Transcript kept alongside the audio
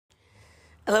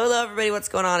Hello, everybody. What's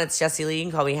going on? It's Jessie Lee. You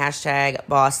can call me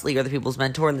 #Boss Lee or the People's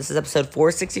Mentor. And this is episode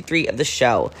 463 of the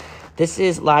show. This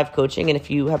is live coaching. And if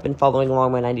you have been following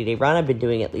along my 90-day run, I've been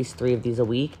doing at least 3 of these a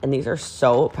week. And these are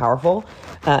so powerful.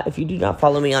 If you do not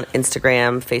follow me on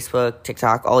Instagram, Facebook,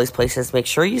 TikTok, all these places, make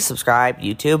sure you subscribe,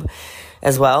 YouTube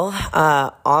as well.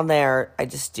 On there, I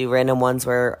just do random ones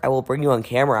where I will bring you on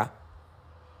camera.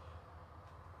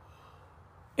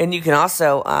 And you can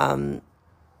also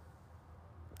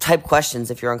type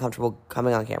questions if you're uncomfortable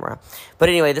coming on camera. But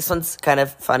anyway, this one's kind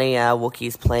of funny.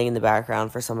 Wookiee's playing in the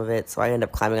background for some of it, so I end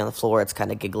up climbing on the floor. It's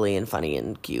kind of giggly and funny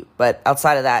and cute. But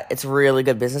outside of that, it's really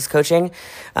good business coaching.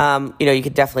 You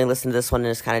could definitely listen to this one and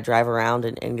just kind of drive around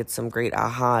and get some great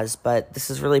ahas. But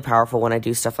this is really powerful when I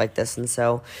do stuff like this. And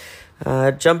so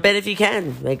jump in if you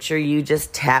can. Make sure you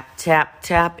just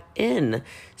tap in.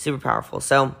 Super powerful.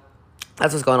 So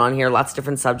that's what's going on here. Lots of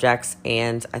different subjects,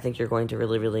 and I think you're going to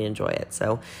really, really enjoy it.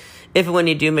 So if and when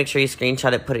you do, make sure you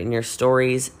screenshot it, put it in your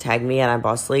stories, tag me at I'm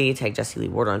Boss Lee, tag Jessie Lee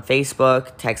Ward on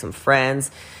Facebook, tag some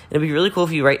friends. It'd be really cool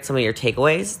if you write some of your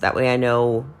takeaways. That way I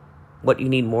know what you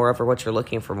need more of or what you're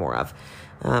looking for more of.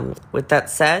 With that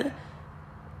said,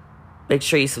 make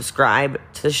sure you subscribe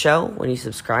to the show. When you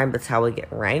subscribe, that's how we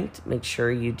get ranked. Make sure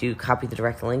you do copy the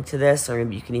direct link to this, or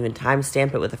maybe you can even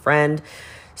timestamp it with a friend,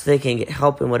 so they can get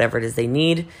help in whatever it is they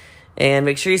need. And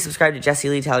make sure you subscribe to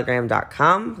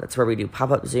JessieLeeTelegram.com. That's where we do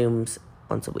pop-up Zooms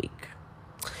once a week.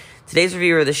 Today's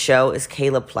reviewer of the show is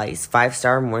Kayla Pleiss,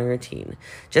 5-star morning routine.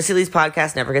 Jessie Lee's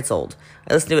podcast never gets old.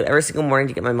 I listen to it every single morning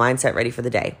to get my mindset ready for the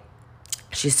day.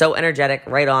 She's so energetic,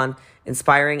 right on,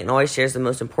 inspiring, and always shares the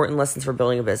most important lessons for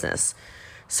building a business.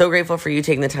 So grateful for you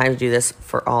taking the time to do this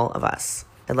for all of us.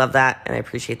 I love that, and I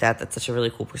appreciate that. That's such a really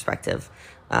cool perspective.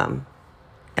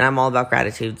 And I'm all about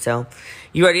gratitude. So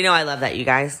you already know I love that, you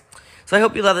guys. So I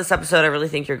hope you love this episode. I really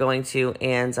think you're going to.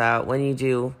 And when you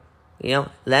do,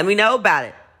 let me know about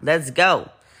it. Let's go.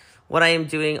 What I am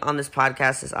doing on this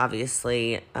podcast is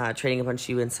obviously trading a bunch of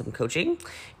you in some coaching.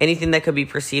 Anything that could be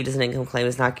perceived as an income claim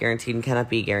is not guaranteed and cannot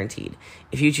be guaranteed.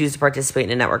 If you choose to participate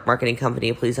in a network marketing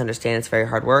company, please understand it's very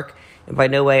hard work. And by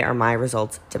no way are my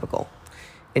results typical.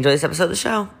 Enjoy this episode of the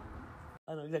show.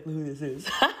 I know exactly who this is.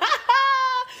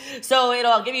 So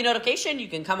it'll give you a notification. You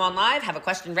can come on live, have a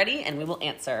question ready, and we will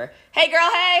answer. Hey, girl,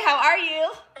 hey, how are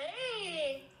you?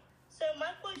 Hey. So my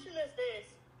question is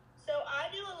this. So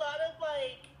I do a lot of,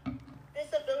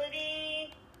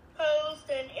 disability posts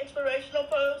and inspirational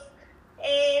posts.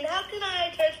 And how can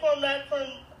I transform that from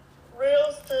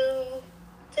Reels to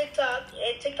TikTok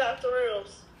and TikTok to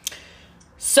Reels?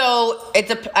 So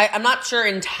I'm not sure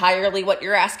entirely what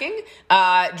you're asking.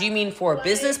 Do you mean for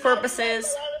business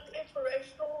purposes?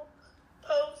 Inspirational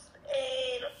posts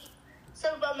and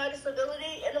stuff about my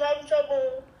disability, and I'm having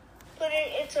trouble putting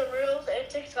it into Reels and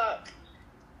TikTok.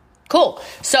 Cool.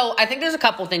 So I think there's a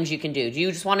couple things you can do. Do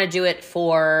you just want to do it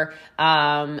for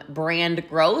brand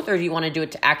growth, or do you want to do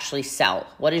it to actually sell?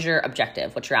 What is your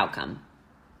objective? What's your outcome?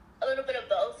 A little bit of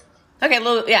both. Okay,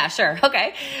 yeah, sure.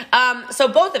 Okay. So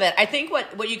both of it. I think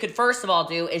what you could first of all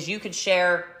do is you could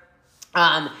share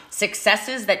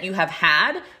successes that you have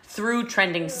had through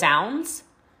trending sounds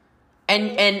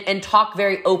and talk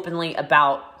very openly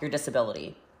about your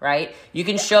disability, right? You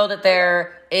can show that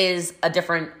there is a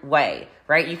different way,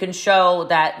 right? You can show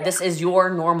that this is your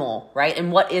normal, right?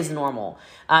 And what is normal?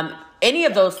 Any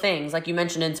of those things, like you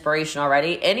mentioned inspiration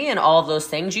already, any and all of those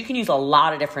things, you can use a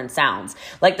lot of different sounds.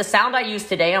 Like the sound I used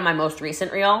today on my most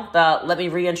recent reel, the let me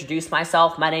reintroduce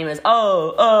myself, my name is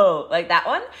like that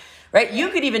one, right? You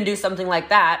could even do something like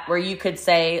that where you could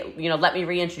say, let me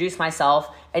reintroduce myself,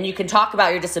 and you can talk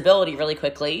about your disability really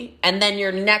quickly. And then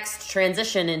your next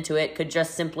transition into it could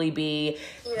just simply be,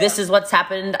 this is what's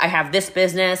happened. I have this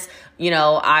business,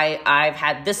 I've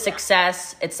had this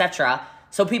success, etc.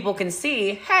 So people can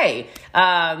see, hey,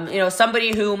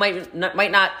 somebody who might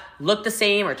not look the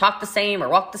same or talk the same or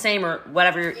walk the same or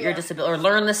whatever your disability, or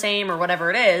learn the same or whatever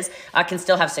it is, can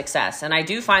still have success. And I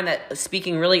do find that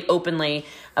speaking really openly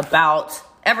about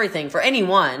everything for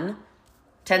anyone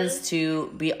tends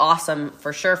to be awesome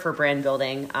for sure for brand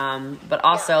building, but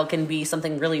also can be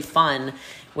something really fun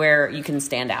where you can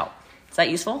stand out. Is that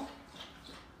useful?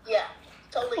 Yeah,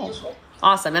 totally useful.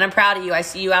 Awesome. And I'm proud of you. I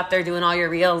see you out there doing all your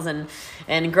reels and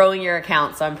growing your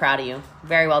account. So I'm proud of you.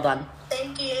 Very well done.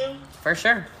 Thank you. For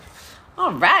sure.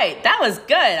 All right. That was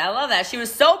good. I love that. She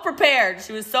was so prepared.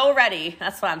 She was so ready.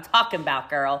 That's what I'm talking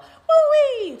about, girl.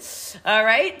 Woo-wee. All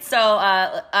right. So,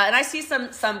 and I see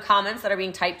some comments that are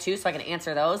being typed too, so I can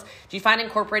answer those. Do you find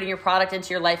incorporating your product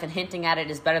into your life and hinting at it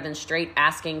is better than straight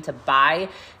asking to buy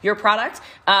your product?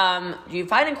 Do you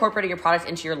find incorporating your product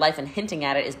into your life and hinting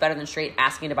at it is better than straight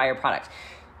asking to buy your product?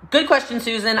 Good question,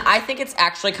 Susan. I think it's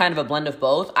actually kind of a blend of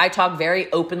both. I talk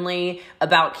very openly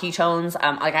about ketones.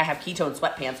 Like I have ketone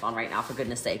sweatpants on right now, for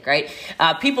goodness sake, right?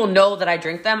 People know that I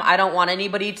drink them. I don't want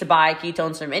anybody to buy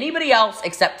ketones from anybody else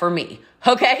except for me.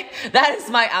 Okay? That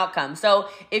is my outcome. So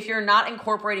if you're not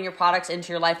incorporating your products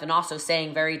into your life and also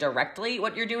saying very directly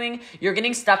what you're doing, you're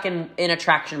getting stuck in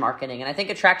attraction marketing. And I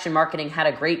think attraction marketing had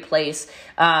a great place,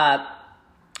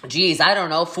 I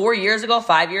don't know, 4 years ago,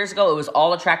 5 years ago, it was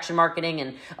all attraction marketing,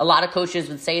 and a lot of coaches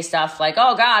would say stuff like,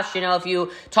 oh gosh, if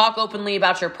you talk openly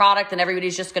about your product, then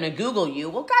everybody's just going to Google you.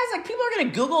 Well, guys, like, people are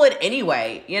going to Google it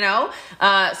anyway,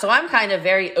 So I'm kind of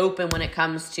very open when it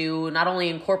comes to not only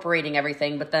incorporating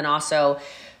everything, but then also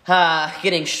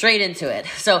getting straight into it.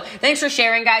 So thanks for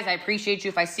sharing, guys. I appreciate you.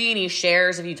 If I see any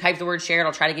shares, if you type the word shared,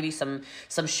 I'll try to give you some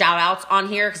shout outs on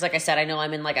here. Cause like I said, I know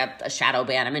I'm in like a shadow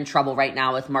ban. I'm in trouble right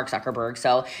now with Mark Zuckerberg.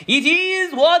 So it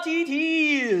is what it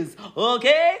is.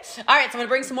 Okay. All right. So I'm going to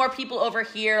bring some more people over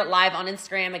here live on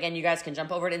Instagram. Again, you guys can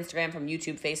jump over to Instagram from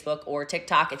YouTube, Facebook, or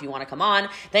TikTok if you want to come on.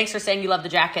 Thanks for saying you love the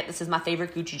jacket. This is my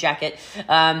favorite Gucci jacket.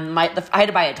 I had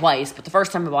to buy it twice, but the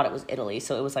first time I bought it was Italy.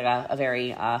 So it was like a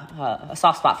very, a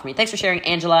soft spot for me. Thanks for sharing,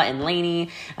 Angela and Lainey.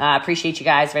 Appreciate you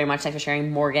guys very much. Thanks for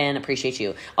sharing, Morgan. Appreciate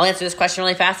you. I'll answer this question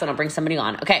really fast and I'll bring somebody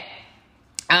on. Okay.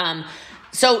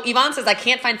 So Yvonne says, I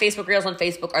can't find Facebook Reels on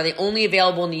Facebook. Are they only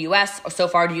available in the US? So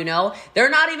far, do you know? They're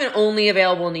not even only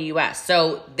available in the US.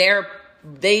 So the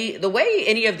way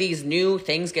any of these new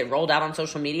things get rolled out on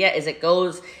social media is it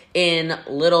goes in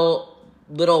little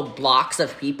blocks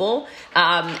of people.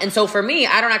 And so for me,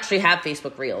 I don't actually have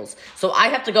Facebook Reels. So I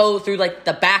have to go through like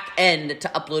the back end to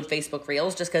upload Facebook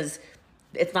Reels just because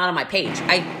it's not on my page.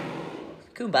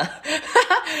 Kumba.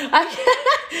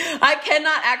 I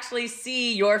cannot actually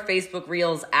see your Facebook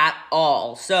Reels at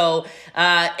all. So,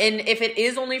 and if it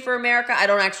is only for America, I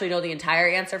don't actually know the entire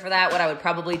answer for that. What I would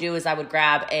probably do is I would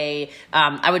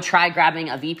I would try grabbing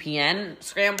a VPN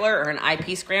scrambler or an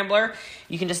IP scrambler.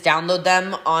 You can just download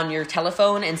them on your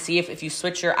telephone and see if you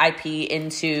switch your IP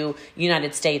into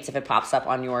United States, if it pops up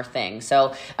on your thing.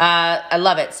 So, I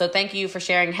love it. So thank you for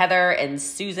sharing, Heather and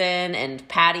Susan and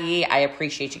Patty. I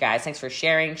appreciate you guys. Thanks for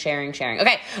sharing.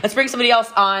 Okay, let's bring somebody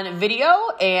else on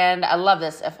video, and I love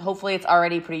this. Hopefully it's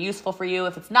already pretty useful for you.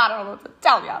 If it's not, I don't know what to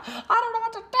tell you.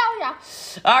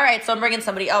 All right, so I'm bringing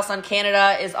somebody else on.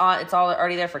 Canada is on. It's all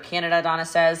already there for Canada, Donna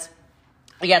says.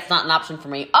 Yeah, it's not an option for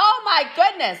me. Oh, my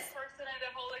goodness. Person in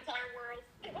the whole entire world.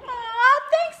 Oh,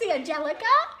 thanks, Angelica.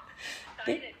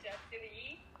 Excited,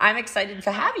 Jessica. I'm excited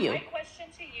to have you. My question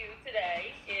to you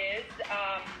today is,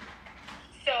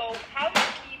 so how do you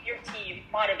keep your team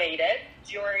motivated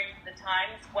during the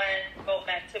times when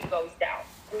momentum goes down?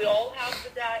 We all have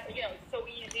it's so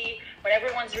easy when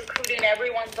everyone's recruiting,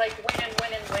 everyone's like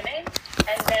winning.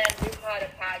 And then we've had a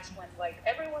patch when like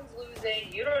everyone's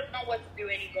losing, you don't know what to do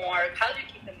anymore. How do you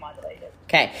keep them motivated?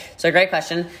 Okay, so great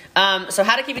question. So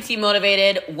how to keep a team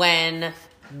motivated when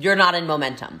you're not in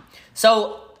momentum.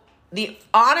 So the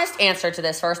honest answer to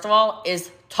this, first of all,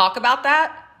 is talk about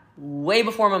that way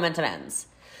before momentum ends.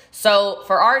 So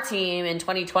for our team in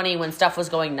 2020, when stuff was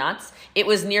going nuts, it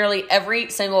was nearly every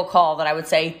single call that I would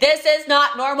say, this is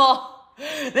not normal.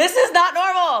 This is not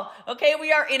normal. Okay,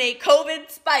 we are in a COVID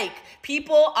spike.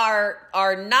 People are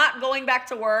not going back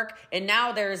to work, and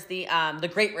now there's the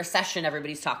Great Recession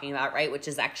everybody's talking about, right? Which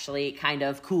is actually kind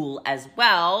of cool as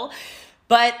well.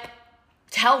 But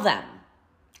tell them.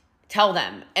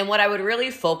 And what I would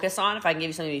really focus on, if I can give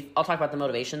you something, I'll talk about the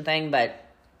motivation thing, but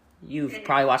you've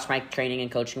probably watched my training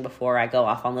and coaching before. I go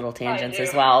off on little tangents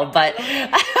as well, but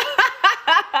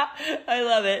I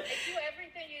love it. I do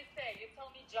everything you say. You tell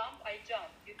me jump, I jump.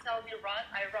 You tell me run,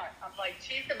 I run. I'm like,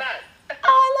 she's the best. Oh,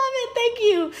 I love it. Thank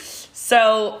you.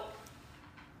 So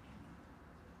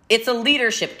it's a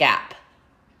leadership gap.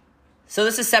 So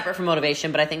this is separate from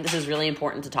motivation, but I think this is really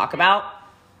important to talk about.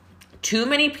 Too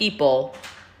many people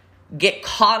get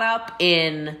caught up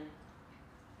in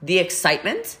the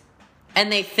excitement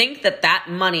and they think that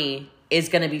money is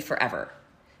going to be forever.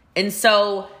 And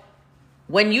so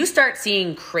when you start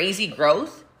seeing crazy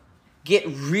growth, get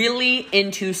really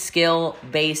into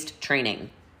skill-based training.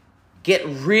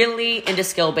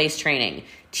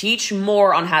 Teach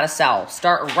more on how to sell.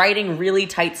 Start writing really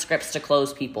tight scripts to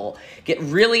close people. Get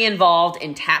really involved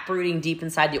in taprooting deep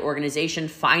inside the organization,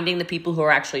 finding the people who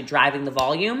are actually driving the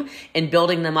volume and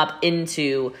building them up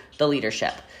into the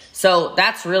leadership. So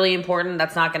that's really important.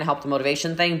 That's not going to help the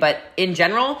motivation thing. But in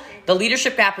general, the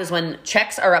leadership gap is when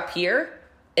checks are up here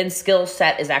and skill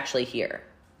set is actually here.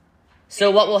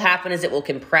 So what will happen is it will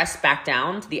compress back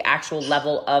down to the actual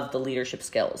level of the leadership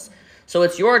skills. So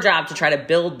it's your job to try to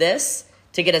build this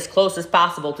to get as close as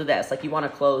possible to this. Like, you want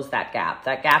to close that gap.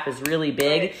 That gap is really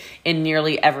big in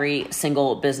nearly every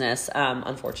single business,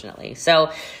 unfortunately.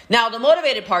 So now the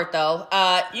motivated part, though,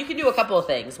 you can do a couple of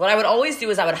things. What I would always do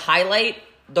is I would highlight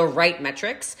the right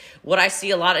metrics. What I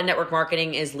see a lot in network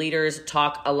marketing is leaders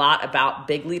talk a lot about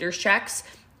big leaders checks,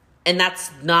 and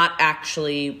that's not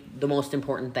actually the most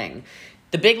important thing.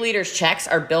 The big leaders checks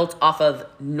are built off of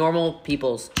normal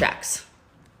people's checks.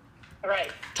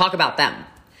 Right. Talk about them.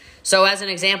 So as an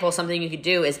example, something you could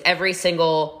do is every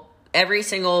single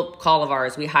call of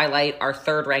ours, we highlight our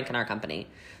third rank in our company.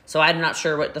 So I'm not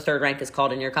sure what the third rank is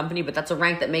called in your company, but that's a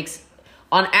rank that makes,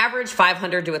 on average,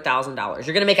 $500 to $1,000.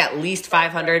 You're going to make at least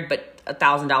 $500, but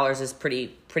 $1,000 is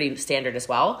pretty standard as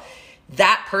well.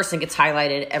 That person gets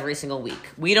highlighted every single week.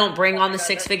 We don't bring on the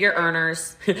six-figure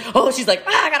earners. Oh, she's like,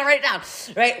 I got to write it down.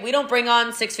 Right? We don't bring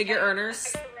on six-figure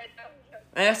earners.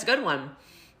 That's a good one.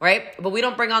 Right? But we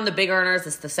don't bring on the big earners.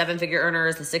 It's the seven-figure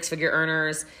earners, the six-figure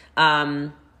earners.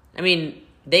 I mean,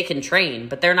 they can train,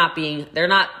 but they're not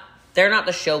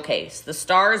the showcase. The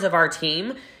stars of our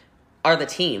team are the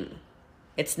team.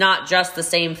 It's not just the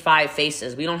same five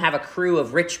faces. We don't have a crew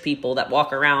of rich people that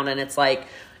walk around and it's like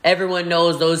everyone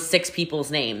knows those six people's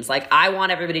names. Like, I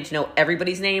want everybody to know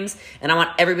everybody's names, and I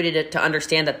want everybody to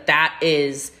understand that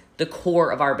is the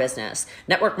core of our business.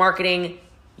 Network marketing,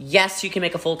 yes, you can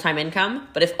make a full-time income,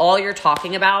 but if all you're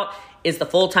talking about is the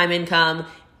full-time income,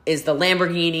 is the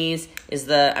Lamborghinis,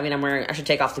 I should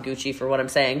take off the Gucci for what I'm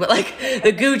saying, but like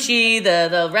the Gucci,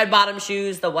 the red bottom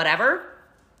shoes, the whatever,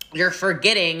 you're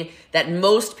forgetting that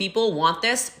most people want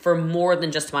this for more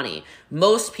than just money.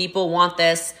 Most people want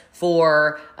this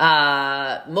for,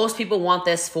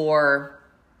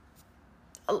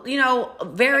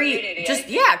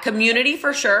 community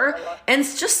for sure. And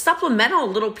it's just supplemental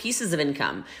little pieces of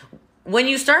income. When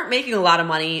you start making a lot of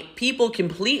money, people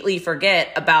completely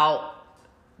forget about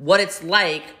what it's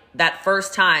like that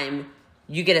first time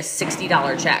you get a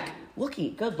 $60 check.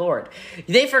 Wookie, good Lord.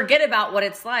 They forget about what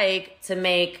it's like to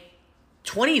make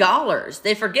 $20.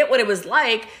 They forget what it was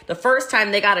like the first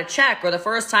time they got a check or the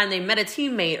first time they met a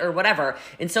teammate or whatever.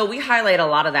 And so we highlight a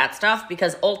lot of that stuff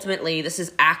because ultimately this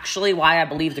is actually why I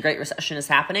believe the Great Recession is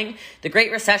happening. The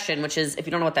Great Recession, which is, if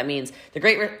you don't know what that means,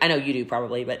 I know you do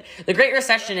probably, but the Great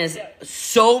Recession is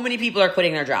so many people are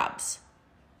quitting their jobs.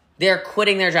 They're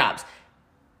quitting their jobs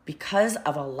because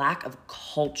of a lack of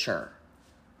culture.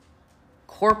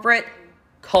 Corporate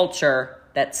culture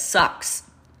that sucks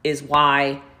is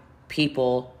why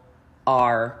people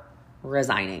are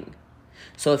resigning.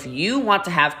 So if you want to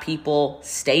have people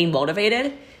stay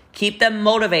motivated, keep them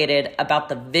motivated about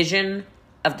the vision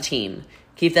of the team.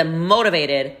 Keep them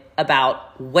motivated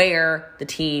about where the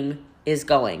team is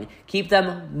going. Keep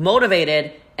them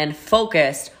motivated and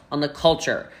focused on the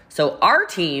culture. So our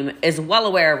team is well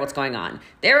aware of what's going on.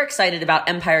 They're excited about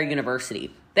Empire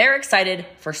University. They're excited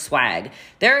for swag.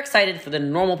 They're excited for the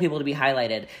normal people to be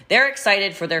highlighted. They're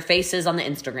excited for their faces on the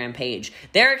Instagram page.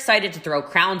 They're excited to throw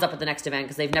crowns up at the next event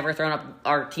because they've never thrown up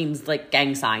our team's like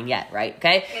gang sign yet, right?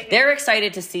 Okay? Mm-hmm. They're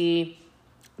excited to see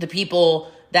the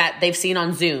people that they've seen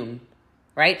on Zoom,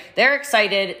 right? They're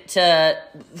excited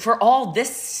for all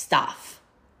this stuff,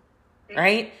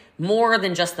 right? More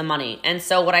than just the money. And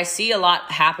so what I see a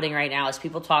lot happening right now is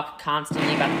people talk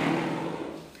constantly about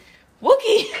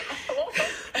Wookie.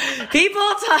 People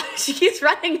talk. She keeps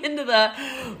running into the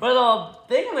little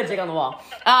thingamajig on the wall.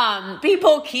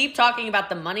 People keep talking about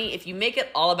the money. If you make it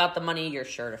all about the money, you're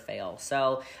sure to fail.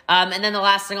 So, and then the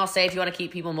last thing I'll say, if you want to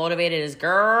keep people motivated, is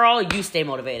girl, you stay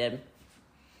motivated.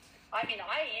 I mean,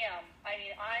 I am. I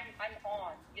mean, I'm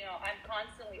on. You know, I'm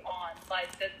constantly on.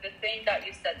 Like the thing that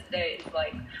you said today is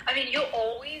like, I mean, you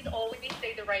always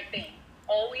say the right thing.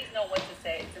 Always know what to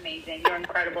say. It's amazing. You're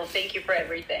incredible. Thank you for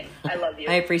everything. I love you.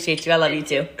 I appreciate you. I love you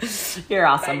too. You're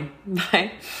awesome.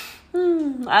 Bye.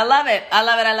 I love it. I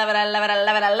love it. I love it. I love it. I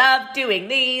love it. I love doing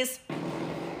these.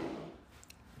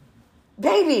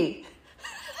 Baby.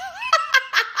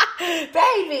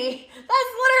 Baby.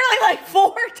 That's literally like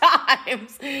 4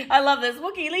 times. I love this.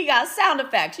 Wookie Lee got sound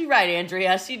effects. You're right,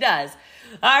 Andrea. She does.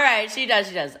 All right. She does.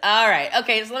 All right.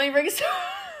 Okay. So let me bring some.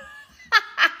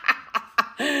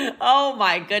 Oh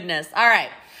my goodness. All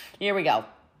right, here we go.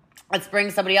 Let's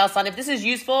bring somebody else on. If this is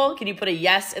useful, can you put a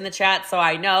yes in the chat so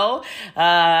I know?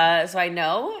 And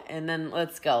then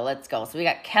let's go. So we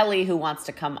got Kelly who wants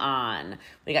to come on.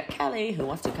 Hi,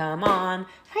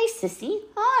 sissy.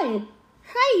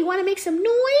 Hi, you want to make some noise?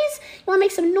 You want to make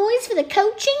some noise for the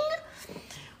coaching?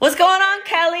 What's going on,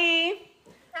 Kelly?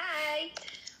 Hi.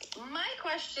 My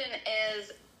question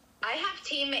is, I have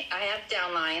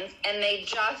downlines, and they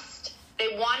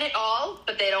want it all,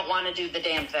 but they don't want to do the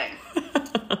damn thing.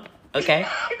 Okay?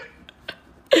 How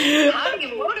do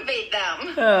you motivate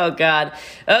them? Oh, God.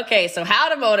 Okay, so how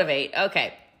to motivate.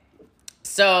 Okay.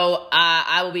 So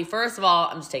I will be, first of all,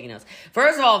 I'm just taking notes.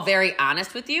 First of all, very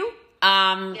honest with you.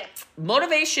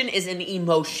 Motivation is an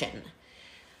emotion.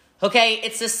 Okay,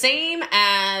 it's the same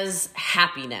as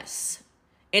happiness.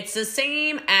 It's the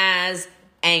same as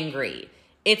angry.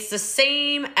 It's the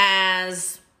same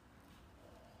as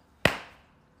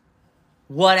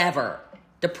whatever.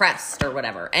 Depressed or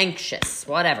whatever. Anxious,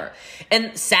 whatever.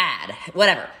 And sad,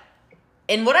 whatever.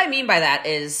 And what I mean by that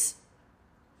is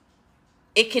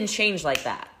it can change like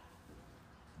that.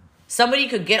 Somebody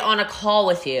could get on a call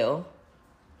with you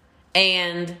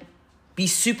and be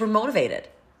super motivated.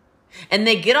 And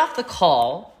they get off the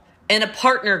call and a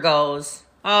partner goes,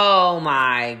 oh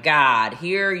my God,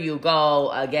 here you go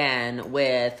again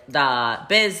with the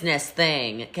business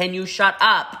thing. Can you shut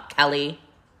up, Kelly?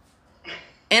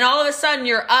 And all of a sudden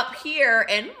you're up here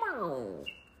and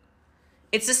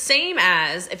it's the same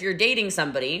as if you're dating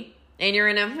somebody and you're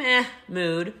in a meh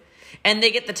mood and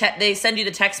they get they send you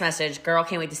the text message, girl,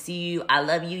 can't wait to see you. I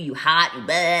love you. You hot, you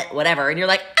bet, whatever. And you're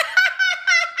like,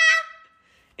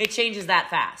 it changes that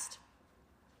fast.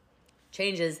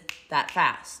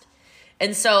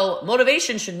 And so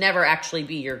motivation should never actually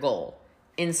be your goal.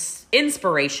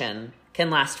 Inspiration can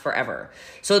last forever.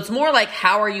 So it's more like,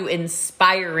 how are you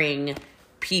inspiring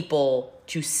people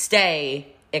to stay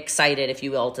excited, if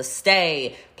you will, to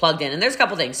stay plugged in? And there's a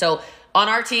couple things. So on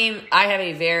our team, I have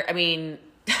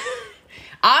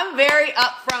I'm very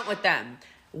upfront with them.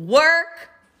 Work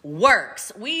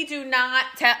works. We do not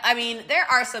there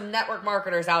are some network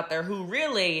marketers out there who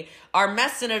really are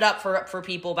messing it up for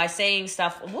people by saying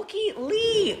stuff. Wookie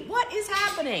Lee, what is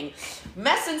happening?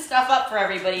 Messing stuff up for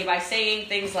everybody by saying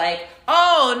things like,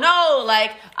 oh no,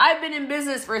 like I've been in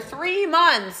business for 3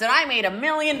 months and I made $1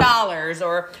 million,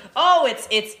 or oh,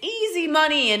 it's easy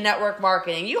money in network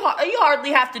marketing. You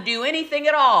hardly have to do anything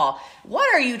at all.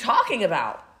 What are you talking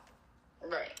about?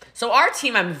 Right. So our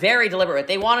team, I'm very deliberate with.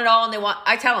 They want it all, and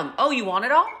I tell them, oh, you want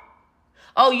it all?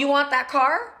 Oh, you want that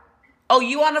car? Oh,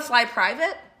 you want to fly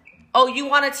private? Oh, you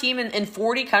want a team in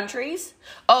 40 countries?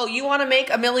 Oh, you want to make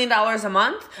 $1 million a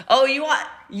month? Oh, you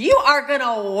are going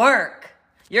to work.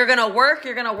 You're going to work.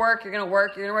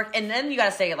 And then you got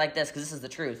to say it like this, because this is the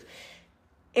truth.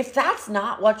 If that's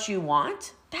not what you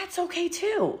want, that's okay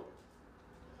too.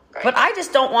 Right. But I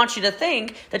just don't want you to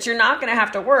think that you're not going to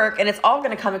have to work and it's all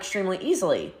going to come extremely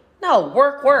easily. No,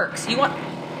 work works. You want to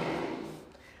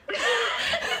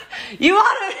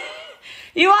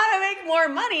make more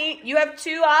money, you have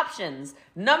 2 options.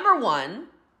 Number 1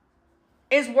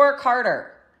 is work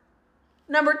harder.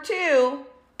 Number 2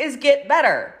 is get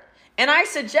better. And I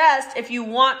suggest, if you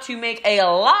want to make a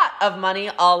lot of money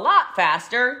a lot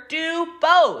faster, do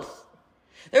both.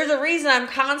 There's a reason I'm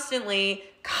constantly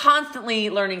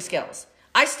learning skills.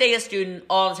 I stay a student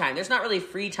all the time. There's not really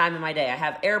free time in my day. I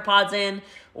have AirPods in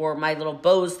or my little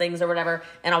Bose things or whatever,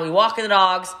 and I'll be walking the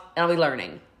dogs and I'll be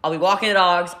learning. I'll be walking the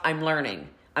dogs, I'm learning.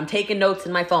 I'm taking notes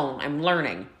in my phone. I'm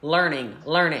learning.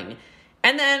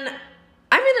 And then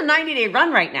I'm in a 90-day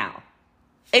run right now.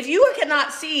 If you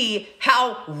cannot see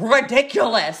how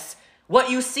ridiculous what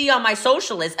you see on my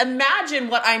social is, imagine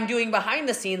what I'm doing behind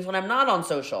the scenes when I'm not on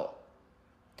social.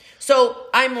 So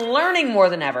I'm learning more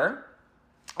than ever.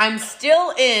 I'm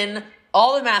still in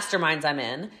all the masterminds I'm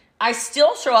in. I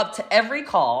still show up to every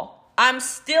call. I'm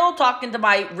still talking to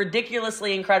my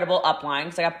ridiculously incredible upline,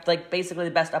 because I got basically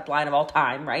the best upline of all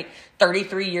time, right?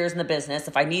 33 years in the business.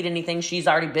 If I need anything, she's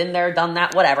already been there, done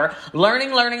that, whatever.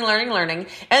 Learning.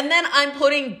 And then I'm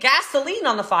putting gasoline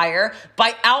on the fire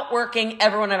by outworking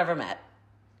everyone I've ever met.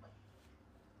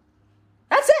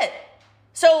 That's it.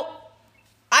 So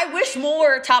I wish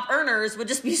more top earners would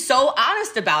just be so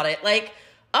honest about it. Like,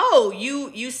 oh,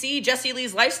 you see Jessie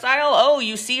Lee's lifestyle. Oh,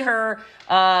 you see her,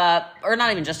 or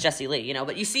not even just Jessie Lee,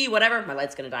 but you see whatever. My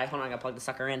light's going to die. Hold on, I got to plug the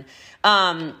sucker in.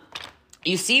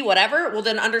 You see whatever. Well,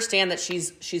 then understand that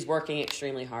she's working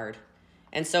extremely hard.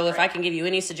 And so if I can give you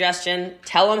any suggestion,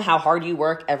 tell them how hard you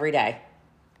work every day.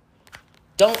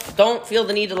 Don't feel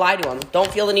the need to lie to them.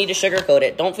 Don't feel the need to sugarcoat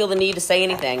it. Don't feel the need to say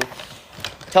anything.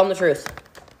 Tell them the truth.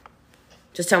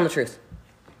 Just tell them the truth.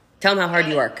 Tell them how hard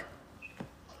you work.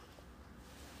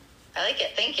 I like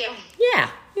it. Thank you. Yeah,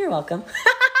 you're welcome.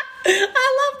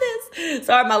 I love this.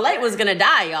 Sorry, my light was going to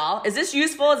die, y'all. Is this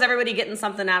useful? Is everybody getting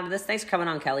something out of this? Thanks for coming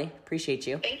on, Kelly. Appreciate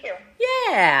you. Thank you.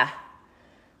 Yeah.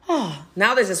 Oh,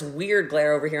 now there's this weird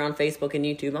glare over here on Facebook and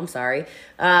YouTube. I'm sorry.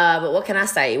 But what can I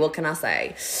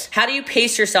say? How do you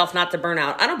pace yourself not to burn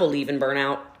out? I don't believe in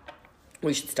burnout.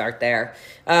 We should start there.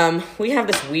 We have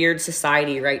this weird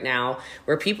society right now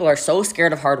where people are so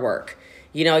scared of hard work.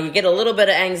 You know, you get a little bit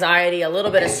of anxiety, a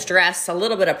little bit of stress, a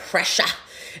little bit of pressure.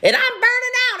 And I'm burning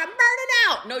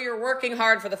out. No, you're working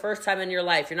hard for the first time in your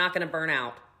life. You're not going to burn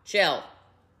out. Chill.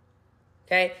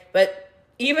 Okay? But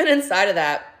even inside of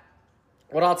that,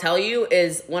 what I'll tell you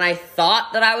is when I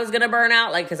thought that I was going to burn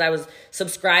out, like, because I was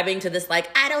subscribing to this, like,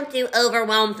 I don't do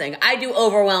overwhelm thing. I do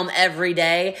overwhelm every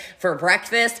day for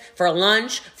breakfast, for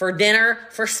lunch, for dinner,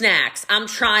 for snacks. I'm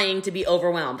trying to be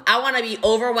overwhelmed. I want to be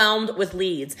overwhelmed with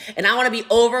leads, and I want to be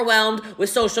overwhelmed with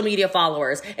social media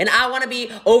followers, and I want to be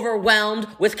overwhelmed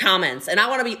with comments, and I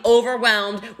want to be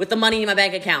overwhelmed with the money in my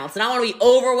bank accounts, and I want to be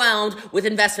overwhelmed with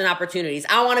investment opportunities.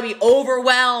 I want to be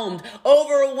overwhelmed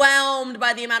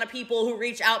by the amount of people who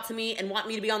reach out to me and want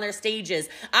me to be on their stages.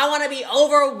 I want to be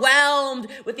overwhelmed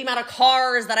with the amount of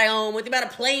cars that I own, with the amount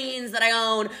of planes that I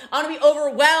own. I want to be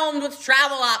overwhelmed with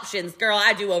travel options. Girl,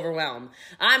 I do overwhelm.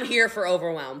 I'm here for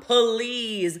overwhelm.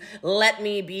 Please let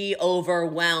me be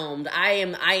overwhelmed. I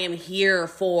am here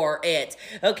for it.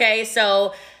 Okay,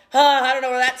 so I don't know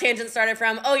where that tangent started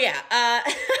from. Oh yeah.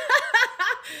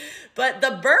 But the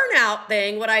burnout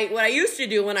thing, what I used to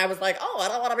do when I was like, oh, I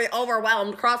don't want to be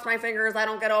overwhelmed, cross my fingers, I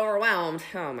don't get overwhelmed.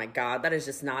 Oh my God, that is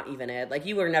just not even it. Like,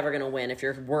 you are never going to win if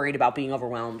you're worried about being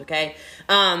overwhelmed, okay?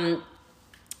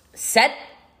 Set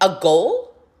a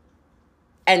goal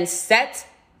and set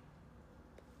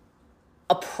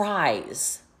a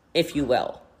prize, if you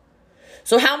will.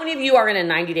 So how many of you are in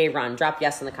a 90-day run? Drop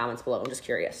yes in the comments below. I'm just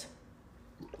curious.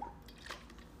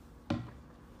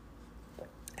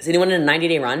 Is anyone in a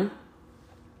 90-day run?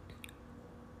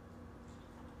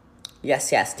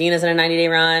 Yes. Dina's in a 90-day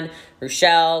run.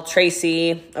 Rochelle,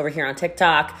 Tracy, over here on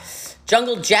TikTok.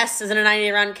 Jungle Jess is in a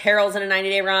 90-day run. Carol's in a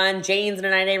 90-day run. Jane's in a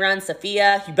 90-day run.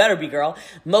 Sophia, you better be, girl.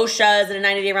 Moshe is in a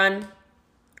 90-day run.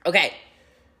 Okay.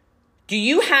 Do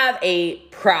you have a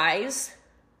prize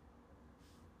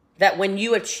that when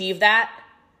you achieve that,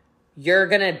 you're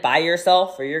going to buy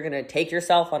yourself, or you're going to take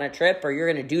yourself on a trip, or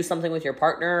you're going to do something with your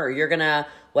partner, or you're going to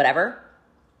whatever?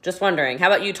 Just wondering. How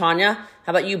about you, Tanya?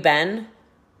 How about you, Ben?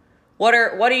 What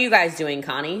are you guys doing,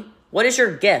 Connie? What is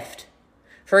your gift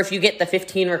for if you get the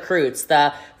 15 recruits,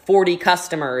 the 40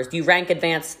 customers, you rank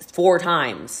advanced 4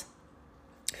 times?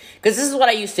 Because this is what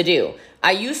I used to do.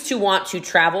 I used to want to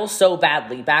travel so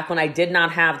badly back when I did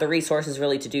not have the resources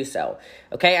really to do so.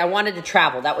 Okay, I wanted to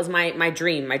travel. That was my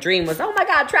dream. My dream was, oh my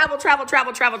God, travel.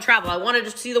 I wanted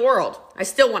to see the world. I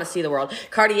still want to see the world.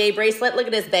 Cartier bracelet. Look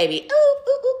at this baby.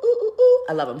 Ooh.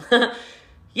 I love them.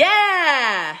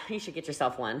 Yeah, you should get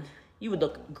yourself one. You would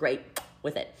look great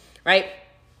with it, right?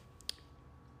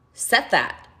 Set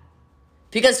that.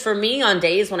 Because for me, on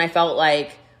days when I felt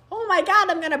like, oh my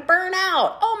God, I'm going to burn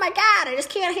out. Oh my God, I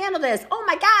just can't handle this. Oh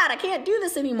my God, I can't do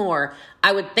this anymore.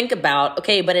 I would think about,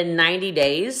 okay, but in 90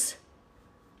 days,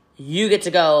 you get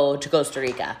to go to Costa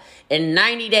Rica. In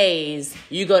 90 days,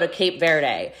 you go to Cape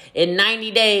Verde. In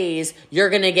 90 days, you're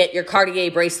going to get your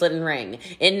Cartier bracelet and ring.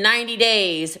 In 90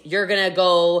 days, you're going to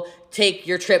go take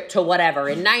your trip to whatever.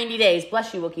 In 90 days,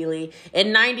 bless you, Wookie Lee.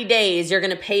 In 90 days, you're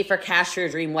going to pay for cash for your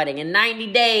dream wedding. In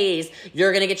 90 days,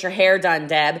 you're going to get your hair done,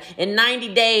 Deb. In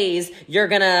 90 days, you're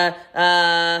going to,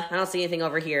 I don't see anything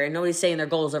over here. Nobody's saying their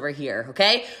goals over here,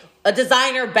 okay? A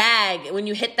designer bag, when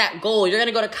you hit that goal, you're going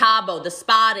to go to Cabo, the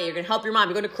spa day, you're going to help your mom,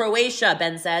 you're going to Croatia,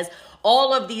 Ben says.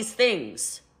 All of these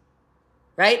things,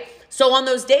 right? So on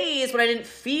those days when I didn't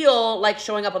feel like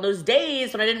showing up, on those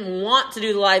days when I didn't want to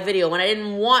do the live video, when I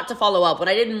didn't want to follow up, when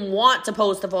I didn't want to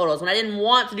post the photos, when I didn't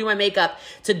want to do my makeup,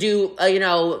 to do a,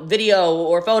 video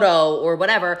or photo or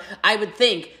whatever, I would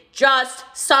think, just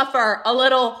suffer a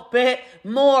little bit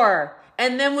more.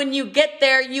 And then when you get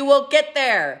there, you will get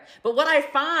there. But what I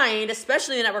find,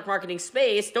 especially in the network marketing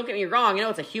space, don't get me wrong,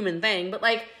 it's a human thing, but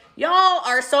like, y'all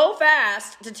are so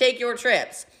fast to take your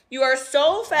trips. You are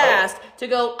so fast to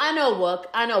go, I know, Wook,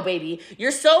 I know, baby.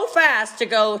 You're so fast to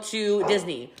go to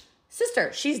Disney.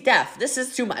 Sister, she's deaf. This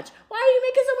is too much. Why are you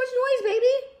making so much noise,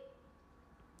 baby?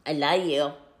 I love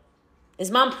you.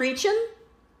 Is mom preaching?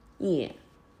 Yeah.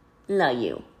 Love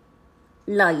you.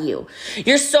 Love you.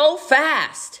 You're so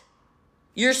fast.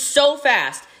 You're so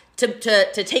fast to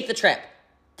take the trip,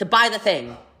 to buy the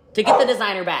thing, to get the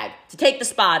designer bag, to take the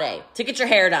spa day, to get your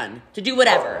hair done, to do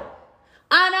whatever.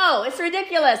 I know, it's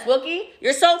ridiculous, Wookie.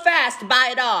 You're so fast to buy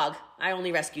a dog. I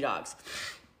only rescue dogs.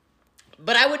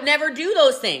 But I would never do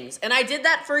those things. And I did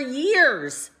that for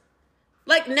years.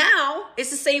 Like now,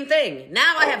 it's the same thing.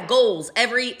 Now I have goals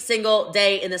every single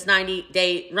day in this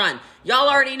 90-day run. Y'all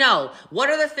already know. What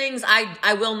are the things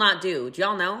I will not do? Do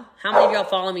y'all know? How many of y'all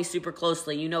follow me super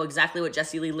closely? You know exactly what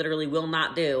Jessie Lee literally will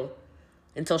not do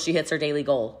until she hits her daily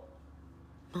goal.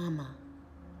 Mama.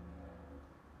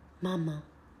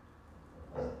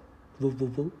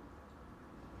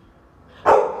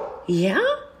 Yeah?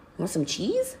 Want some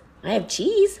cheese? I have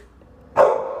cheese.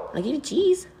 I'll give you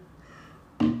cheese.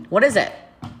 What is it?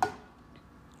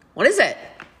 What is it?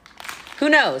 Who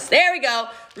knows? There we go.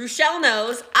 Rochelle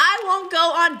knows. I won't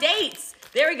go on dates.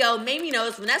 There we go. Mamie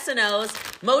knows. Vanessa knows.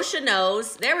 Moshe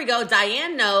knows. There we go.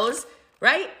 Diane knows.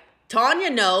 Right? Tanya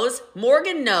knows.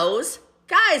 Morgan knows.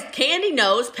 Guys, Candy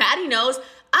knows. Patty knows.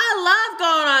 I love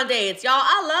going on dates, y'all.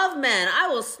 I love men. I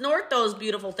will snort those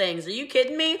beautiful things. Are you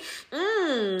kidding me?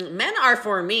 Men are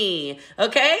for me.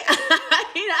 Okay?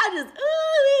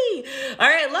 All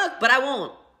right, look, but I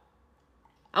won't.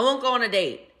 I won't go on a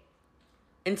date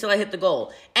until I hit the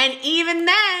goal. And even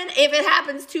then, if it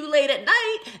happens too late at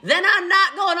night, then I'm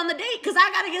not going on the date because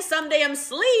I got to get some damn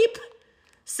sleep.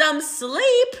 Some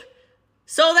sleep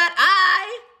so that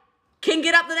I can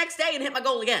get up the next day and hit my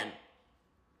goal again.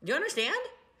 Do you understand?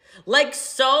 Like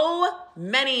so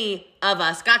many of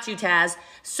us, got you, Taz.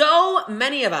 So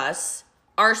many of us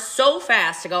are so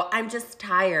fast to go, I'm just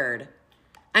tired.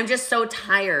 I'm just so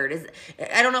tired.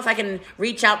 I don't know if I can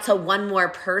reach out to one more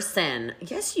person.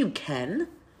 Yes, you can.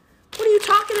 What are you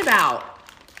talking about?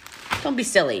 Don't be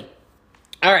silly.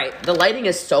 All right. The lighting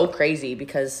is so crazy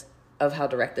because of how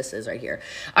direct this is right here.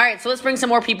 All right. So let's bring some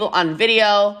more people on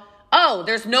video. Oh,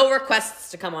 there's no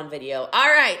requests to come on video. All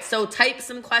right, so type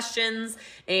some questions.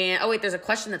 And oh, wait, there's a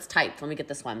question that's typed. Let me get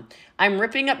this one. I'm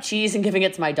ripping up cheese and giving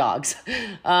it to my dogs.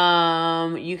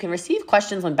 You can receive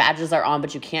questions when badges are on,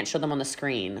 but you can't show them on the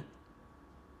screen.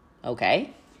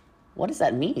 Okay. What does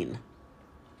that mean?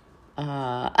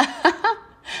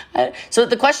 So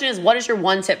the question is, what is your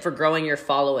one tip for growing your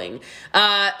following?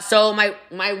 So my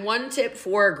one tip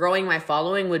for growing my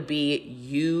following would be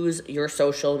use your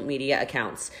social media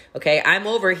accounts. Okay, I'm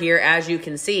over here, as you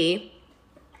can see.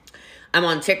 I'm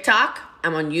on TikTok,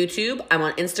 I'm on YouTube, I'm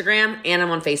on Instagram, and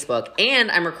I'm on Facebook. And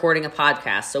I'm recording a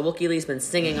podcast. So Wookie Lee's been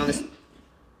singing on this.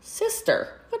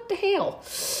 Sister, what the hell?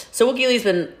 So Wookie Lee's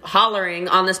been hollering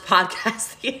on this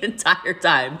podcast the entire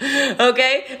time.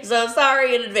 Okay? So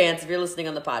sorry in advance if you're listening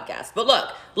on the podcast. But look,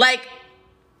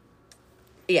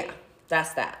 yeah,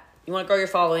 that's that. You want to grow your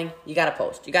following, you got to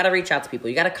post. You got to reach out to people.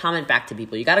 You got to comment back to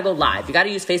people. You got to go live. You got to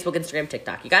use Facebook, Instagram,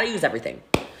 TikTok. You got to use everything.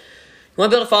 You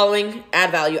want to build a following? Add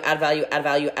value, add value, add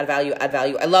value, add value, add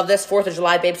value. I love this. 4th of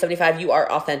July, Babe 75. You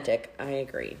are authentic. I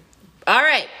agree. All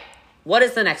right. What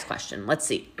is the next question? Let's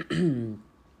see.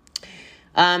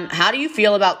 How do you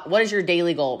feel about, what is your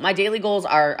daily goal? My daily goals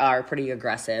are pretty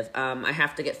aggressive. I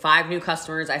have to get 5 new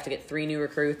customers. I have to get 3 new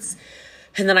recruits.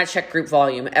 And then I check group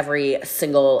volume every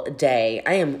single day.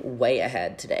 I am way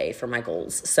ahead today for my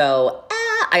goals. So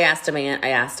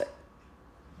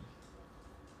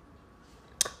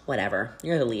whatever.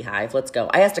 You're the Leehive. Let's go.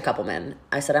 I asked a couple men.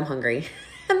 I said, I'm hungry.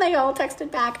 And they all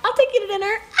texted back, I'll take you to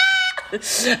dinner.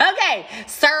 Okay,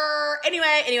 sir.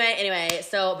 Anyway.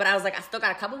 So, but I was like, I still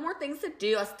got a couple more things to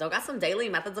do. I still got some daily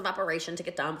methods of operation to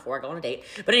get done before I go on a date.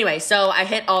 But anyway, so I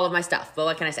hit all of my stuff. But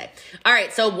what can I say? All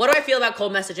right, so what do I feel about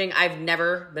cold messaging? I've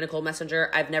never been a cold messenger.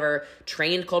 I've never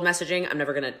trained cold messaging. I'm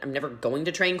never going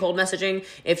to train cold messaging.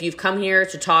 If you've come here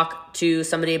to talk to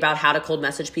somebody about how to cold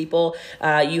message people,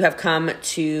 you have come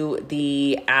to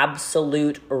the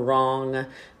absolute wrong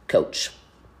coach.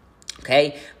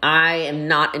 Okay, I am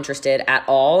not interested at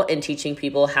all in teaching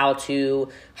people how to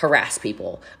harass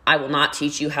people. I will not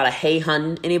teach you how to hey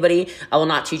hun anybody. I will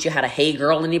not teach you how to hey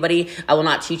girl anybody. I will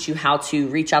not teach you how to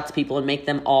reach out to people and make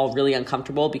them all really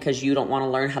uncomfortable because you don't want to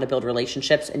learn how to build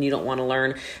relationships and you don't want to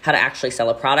learn how to actually sell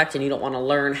a product and you don't want to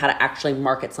learn how to actually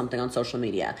market something on social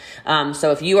media. So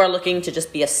if you are looking to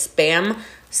just be a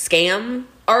scam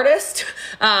artist,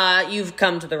 you've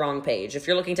come to the wrong page. If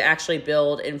you're looking to actually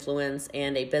build influence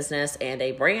and a business and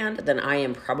a brand, then I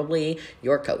am probably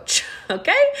your coach.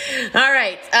 Okay? All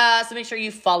right. So make sure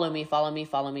you follow me. How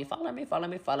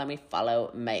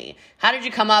did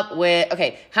you come up with,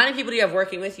 okay, how many people do you have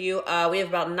working with you? We have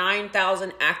about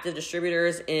 9,000 active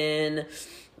distributors in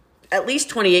at least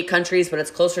 28 countries, but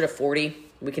it's closer to 40.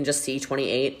 We can just see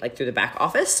 28 like through the back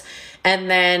office. And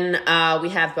then we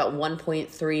have about 1.3,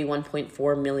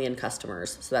 1.4 million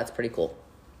customers. So that's pretty cool.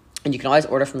 And you can always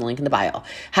order from the link in the bio.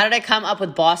 How did I come up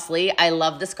with Boss Lee? I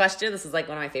love this question. This is like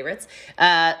one of my favorites.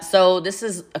 So this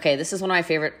is one of my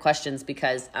favorite questions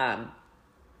because I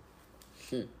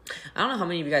don't know how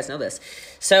many of you guys know this.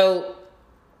 So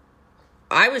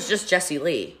I was just Jessie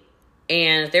Lee.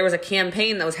 And there was a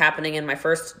campaign that was happening in my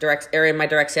first direct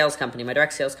sales company. My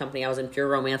direct sales company, I was in Pure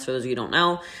Romance, for those of you who don't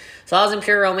know. So I was in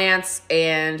Pure Romance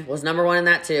and was number 1 in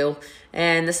that too.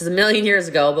 And this is a million years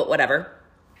ago, but whatever.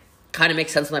 Kind of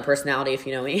makes sense with my personality if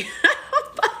you know me.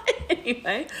 But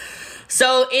anyway.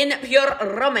 So in Pure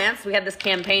Romance, we had this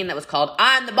campaign that was called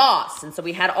I'm the Boss. And so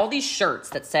we had all these shirts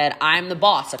that said I'm the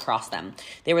Boss across them.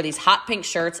 They were these hot pink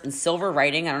shirts in silver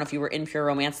writing. I don't know if you were in Pure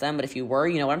Romance then, but if you were,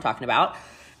 you know what I'm talking about.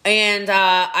 And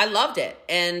I loved it.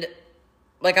 And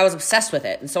like I was obsessed with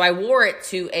it. And so I wore it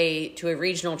to a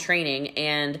regional training,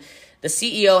 and the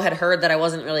CEO had heard that I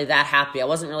wasn't really that happy. I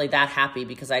wasn't really that happy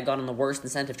because I had gone on the worst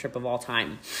incentive trip of all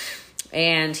time.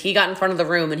 And he got in front of the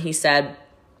room and he said,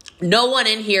 no one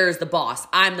in here is the boss.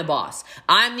 I'm the boss.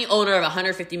 I'm the owner of a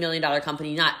 $150 million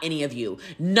company, not any of you.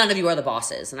 None of you are the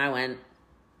bosses. And I went,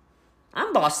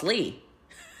 I'm Boss Lee.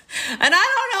 And I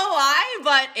don't know why,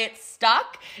 but it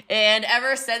stuck. And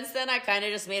ever since then, I kind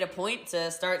of just made a point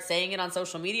to start saying it on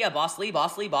social media. Boss Lee,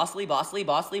 Boss Lee, Boss Lee, Boss Lee,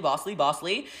 Boss Lee, Boss Lee, Boss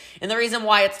Lee. And the reason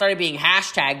why it started being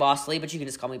hashtag Boss Lee, but you can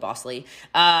just call me Boss Lee.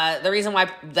 The reason why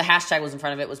the hashtag was in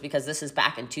front of it was because this is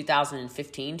back in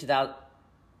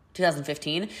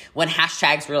 2015, when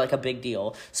hashtags were like a big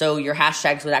deal. So your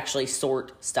hashtags would actually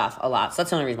sort stuff a lot. So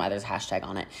that's the only reason why there's a hashtag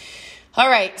on it. All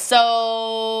right,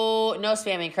 so no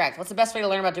spamming, correct. What's the best way to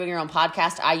learn about doing your own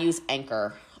podcast? I use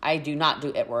Anchor. I do not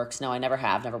do It Works. No, I never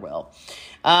have, never will.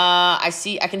 I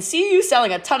can see you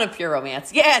selling a ton of Pure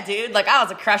Romance. Yeah, dude, like I was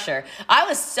a crusher.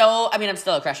 I'm still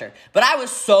a crusher, but I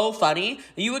was so funny.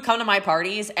 You would come to my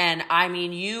parties and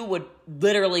you would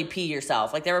literally pee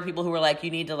yourself. Like there were people who were like,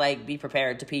 you need to like be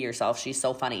prepared to pee yourself. She's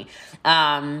so funny.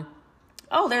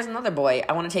 Oh, there's another boy.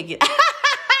 I want to take you.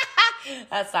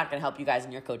 That's not going to help you guys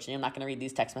in your coaching. I'm not going to read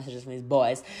these text messages from these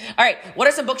boys. All right. What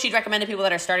are some books you'd recommend to people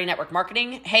that are starting network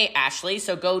marketing? Hey, Ashley.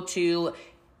 So go to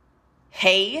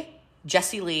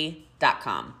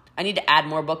heyjessielee.com. I need to add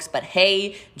more books, but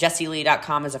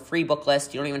heyjessielee.com is a free book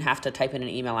list. You don't even have to type in an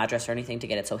email address or anything to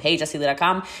get it. So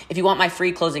heyjessielee.com. If you want my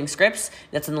free closing scripts,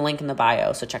 that's in the link in the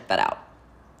bio. So check that out.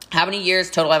 How many years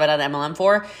total have I done MLM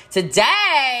for?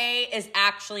 Today is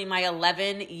actually my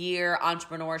 11-year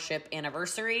entrepreneurship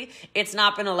anniversary. It's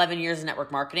not been 11 years in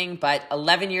network marketing, but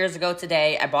 11 years ago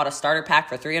today, I bought a starter pack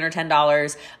for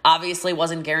 $310. Obviously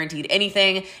wasn't guaranteed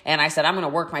anything. And I said, I'm going to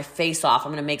work my face off.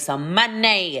 I'm going to make some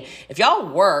money. If y'all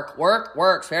work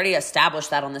works. We already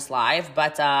established that on this live,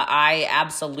 but I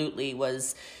absolutely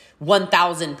was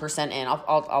 1,000% in.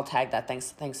 I'll tag that.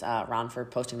 Thanks, Ron, for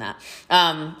posting that.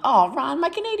 Ron, my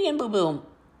Canadian boo-boo.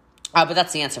 But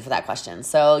that's the answer for that question.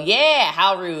 So yeah,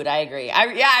 how rude. I agree.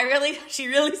 She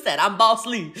really said, I'm Boss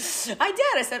Lee. I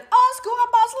did. I said, oh, it's cool.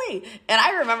 I'm Boss Lee. And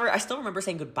I still remember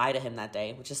saying goodbye to him that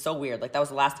day, which is so weird. Like that was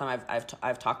the last time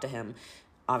I've talked to him,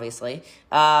 obviously.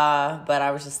 But I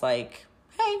was just like,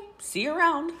 hey, see you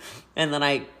around. And then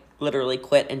I literally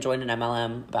quit and joined an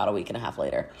MLM about a week and a half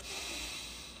later.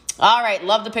 All right,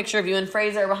 love the picture of you and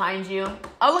Fraser behind you.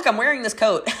 Oh, look, I'm wearing this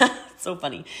coat. So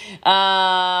funny.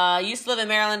 Used to live in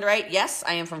Maryland, right? Yes,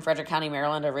 I am from Frederick County,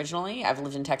 Maryland originally. I've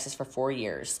lived in Texas for 4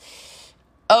 years.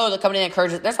 Oh, the company that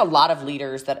encourages, there's a lot of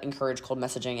leaders that encourage cold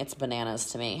messaging. It's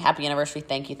bananas to me. Happy anniversary.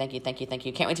 Thank you. Can't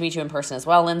wait to meet you in person as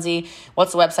well, Lindsay.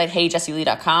 What's the website?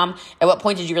 HeyJessieLee.com. At what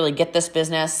point did you really get this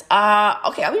business? Okay,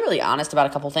 I'll be really honest about a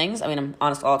couple things. I'm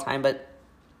honest all the time, but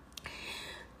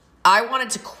I wanted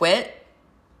to quit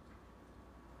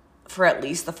for at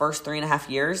least the first 3.5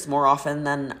 years, more often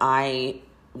than I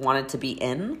wanted to be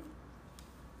in.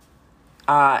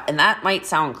 And that might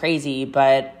sound crazy,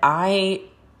 but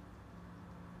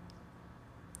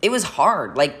it was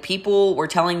hard. Like people were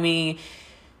telling me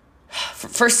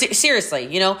seriously,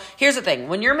 here's the thing.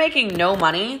 When you're making no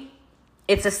money,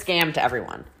 it's a scam to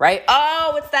everyone, right?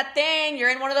 Oh, it's that thing. You're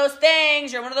in one of those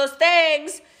things. You're one of those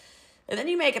things. And then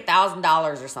you make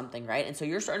 $1,000 or something, right? And so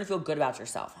you're starting to feel good about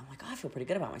yourself. I'm like, oh, I feel pretty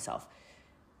good about myself.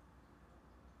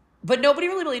 But nobody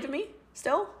really believed in me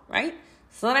still, right?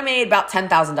 So then I made about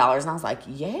 $10,000 and I was like,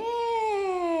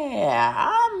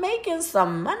 yeah, I'm making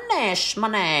some money,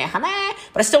 honey.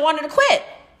 But I still wanted to quit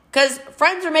because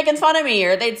friends were making fun of me,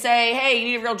 or they'd say, hey, you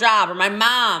need a real job. Or my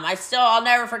mom, I'll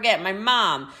never forget my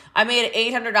mom. I made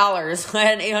 $800. I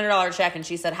had an $800 check and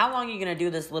she said, how long are you going to do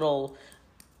this little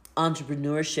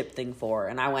entrepreneurship thing for?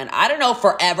 And I went, I don't know,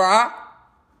 forever.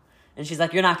 And she's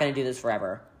like, you're not going to do this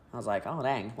forever. I was like, oh,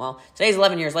 dang. Well, today's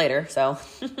 11 years later, so.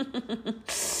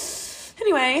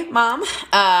 Anyway, Mom,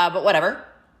 but whatever.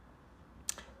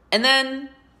 And then,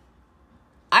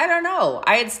 I don't know.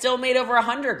 I had still made over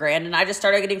 $100,000 and I just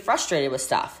started getting frustrated with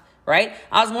stuff, right?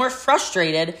 I was more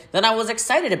frustrated than I was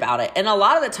excited about it. And a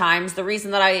lot of the times, the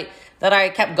reason that I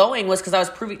kept going was because I was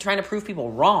trying to prove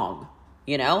people wrong.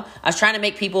 I was trying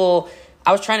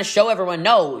to show everyone,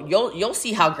 no, you'll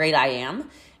see how great I am.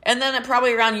 And then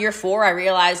probably around year 4, I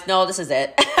realized, no, this is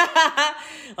it.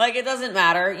 Like, it doesn't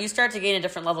matter. You start to gain a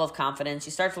different level of confidence.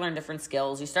 You start to learn different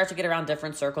skills. You start to get around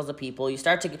different circles of people. You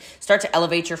start to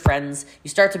elevate your friends. You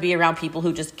start to be around people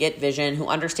who just get vision, who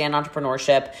understand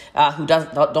entrepreneurship, who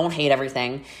don't hate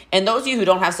everything. And those of you who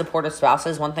don't have supportive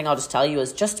spouses, one thing I'll just tell you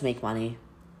is just make money.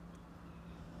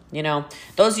 You know,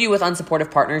 those of you with unsupportive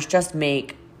partners, just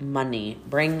make money.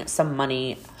 Bring some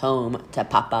money home to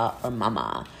papa or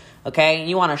mama. Okay?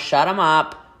 You want to shut them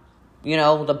up. You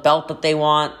know, the belt that they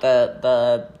want,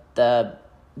 the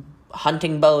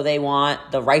hunting bow they want,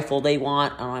 the rifle they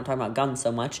want. I don't know, I'm talking about guns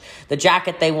so much. The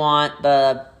jacket they want,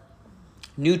 the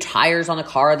new tires on the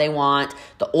car they want,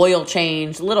 the oil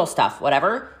change, little stuff,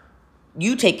 whatever.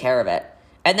 You take care of it.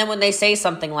 And then when they say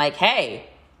something like, hey,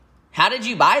 how did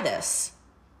you buy this?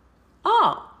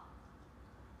 Oh,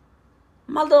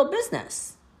 my little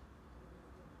business.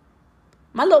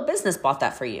 My little business bought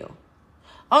that for you.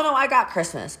 Oh, no, I got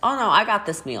Christmas. Oh, no, I got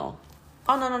this meal.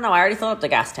 Oh, no, I already filled up the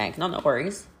gas tank. No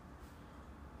worries.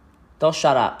 They'll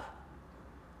shut up.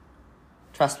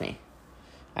 Trust me.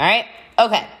 All right?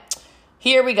 Okay.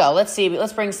 Here we go. Let's see.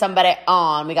 Let's bring somebody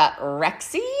on. We got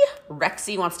Rexy.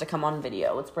 Rexy wants to come on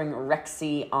video. Let's bring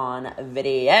Rexy on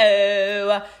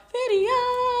video.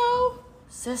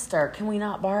 Sister, can we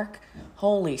not bark?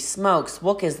 Holy smokes.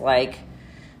 Wook is like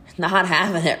not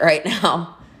having it right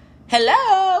now.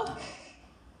 Hello.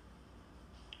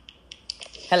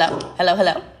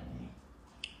 Hello.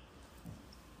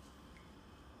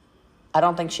 I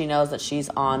don't think she knows that she's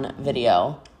on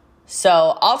video.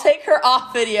 So I'll take her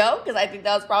off video because I think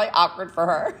that was probably awkward for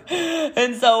her.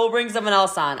 And so we'll bring someone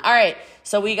else on. All right.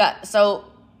 So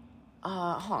hold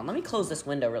on. Let me close this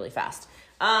window really fast.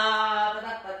 Do you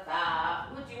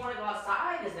want to go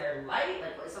outside? Is there light?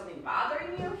 Like, is something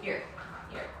bothering you? Here.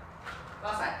 Go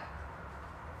outside.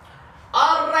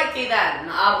 Alrighty then.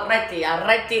 Alrighty. All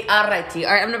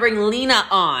right, I'm going to bring Lena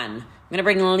on.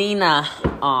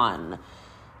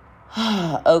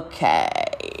 Okay.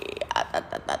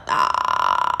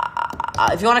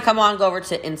 If you want to come on, go over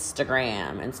to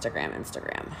Instagram.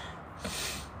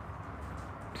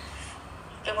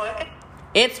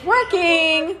 It's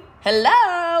working.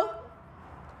 Hello.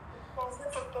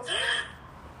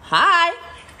 Hi.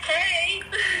 Hey.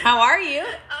 How are you? Oh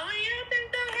my God, I'm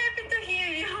so happy to hear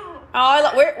you.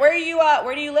 Oh, where are you?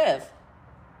 Where do you live?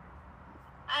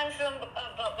 I'm from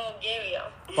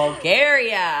Bulgaria.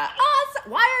 Bulgaria. Oh,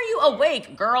 why are you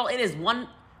awake, girl? It is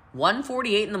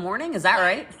 1:48 in the morning. Is that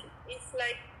right? It's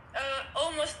like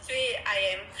almost 3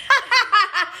 a.m.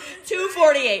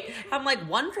 2:48. I'm like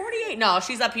 1:48. No,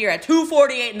 she's up here at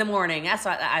 2:48 in the morning. That's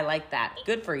why I like that.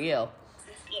 Good for you.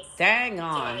 Yes. Dang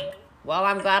on. Well,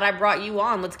 I'm glad I brought you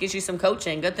on. Let's get you some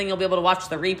coaching. Good thing you'll be able to watch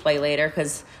the replay later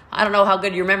because I don't know how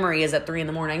good your memory is at 3 in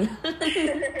the morning.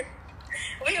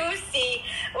 We will see.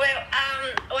 Well,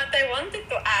 what I wanted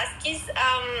to ask is,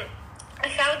 how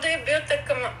do you build a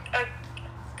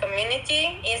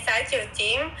community inside your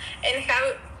team, and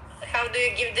how do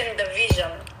you give them the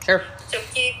vision Sure. to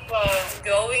keep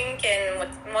growing and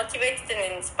motivated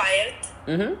and inspired?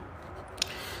 Mm-hmm.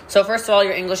 So first of all,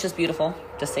 your English is beautiful,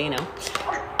 just so you know.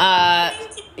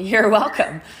 You're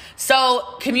welcome.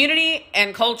 So community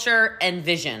and culture and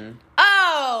vision.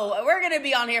 Oh, we're going to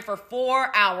be on here for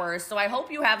 4 hours, so I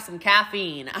hope you have some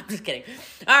caffeine. I'm just kidding.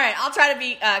 All right, I'll try to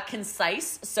be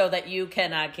concise so that you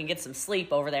can get some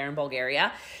sleep over there in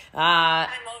Bulgaria. I'm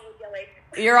always awake.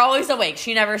 You're always awake.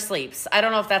 She never sleeps. I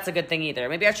don't know if that's a good thing either.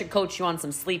 Maybe I should coach you on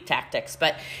some sleep tactics.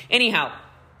 But anyhow,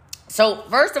 so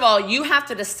first of all, you have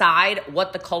to decide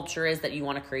what the culture is that you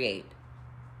want to create.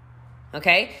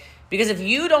 Okay? Because if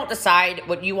you don't decide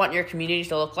what you want your community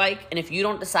to look like, and if you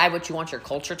don't decide what you want your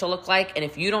culture to look like, and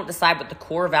if you don't decide what the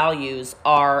core values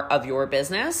are of your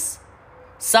business,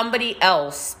 somebody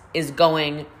else is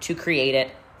going to create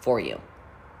it for you.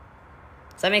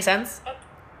 Does that make sense?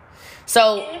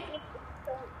 So,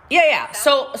 yeah.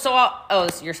 So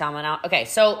your sound went out. Okay,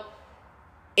 so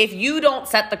if you don't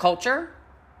set the culture,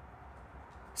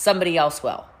 somebody else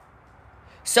will.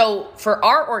 So for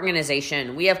our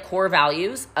organization, we have core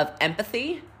values of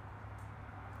empathy,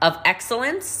 of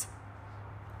excellence,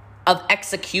 of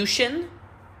execution,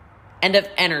 and of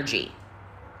energy.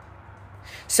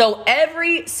 So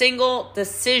every single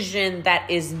decision that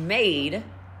is made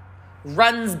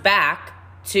runs back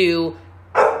to,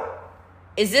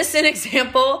 is this an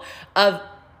example of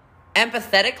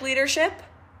empathetic leadership?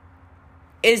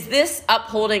 Is this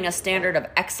upholding a standard of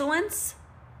excellence?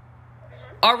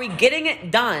 Are we getting it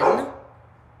done?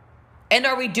 And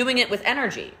are we doing it with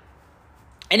energy?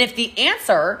 And if the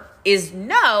answer is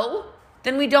no,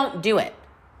 then we don't do it.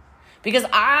 Because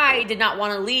I did not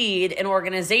want to lead an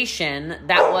organization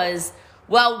that was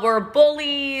well, we're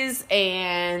bullies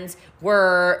and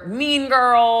we're mean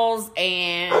girls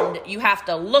and you have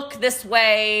to look this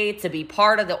way to be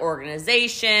part of the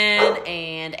organization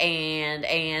and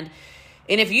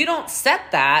if you don't set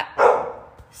that,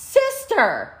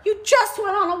 sister, you just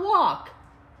went on a walk.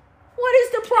 What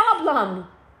is the problem?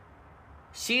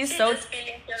 She's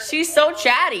so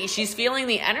chatty. She's feeling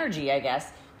the energy, I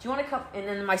guess. Do you want to come? And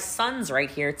then my son's right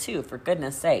here too, for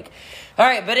goodness sake. All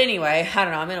right, but anyway, I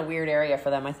don't know. I'm in a weird area for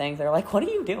them, I think. They're like, what are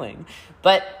you doing?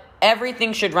 But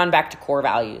everything should run back to core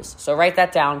values. So write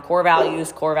that down. Core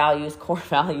values, core values, core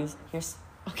values.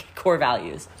 Core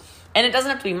values. And it doesn't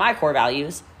have to be my core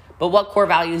values, but what core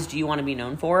values do you want to be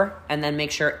known for? And then make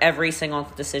sure every single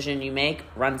decision you make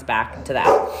runs back to that.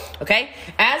 Okay?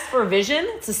 As for vision,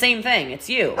 it's the same thing. It's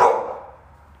you.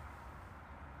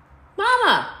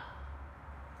 Mama,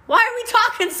 why are we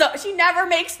talking so? She never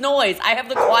makes noise. I have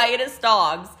the quietest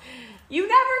dogs. You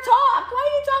never talk. Why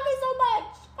are you talking so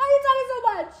much? Why are you talking so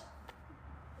much?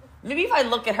 Maybe if I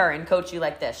look at her and coach you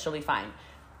like this, she'll be fine.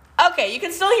 Okay, you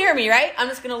can still hear me, right? I'm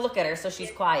just going to look at her so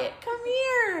she's quiet. Come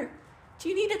here. Do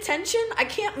you need attention? I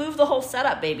can't move the whole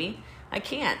setup, baby. I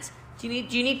can't. Do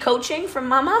you need coaching from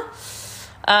mama?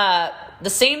 The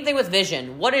same thing with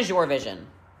vision. What is your vision?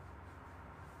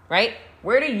 Right?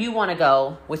 Where do you want to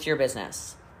go with your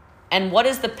business? And what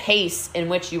is the pace in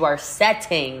which you are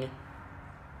setting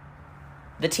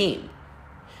the team?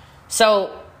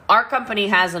 So our company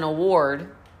has an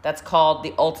award that's called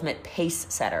the Ultimate Pace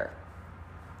Setter.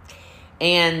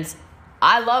 And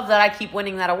I love that I keep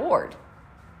winning that award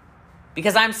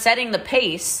because I'm setting the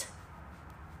pace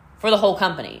for the whole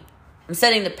company. I'm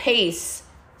setting the pace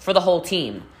for the whole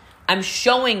team. I'm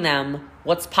showing them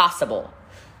what's possible.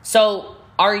 So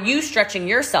are you stretching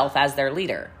yourself as their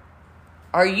leader?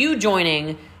 Are you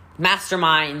joining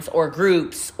masterminds or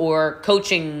groups or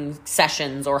coaching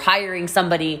sessions or hiring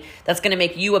somebody that's going to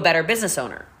make you a better business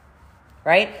owner,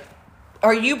 right?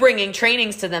 Are you bringing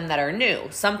trainings to them that are new?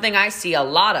 Something I see a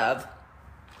lot of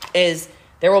is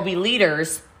there will be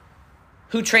leaders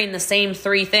who train the same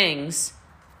 3 things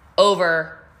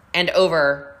over and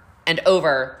over and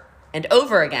over and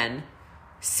over again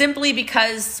simply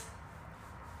because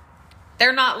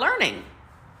they're not learning.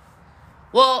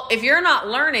 Well, if you're not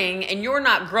learning and you're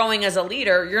not growing as a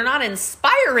leader, you're not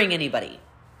inspiring anybody.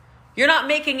 You're not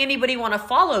making anybody want to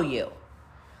follow you.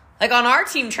 Like on our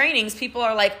team trainings, people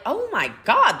are like, oh my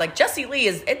God, like Jessie Lee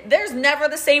there's never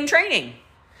the same training.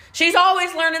 She's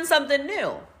always learning something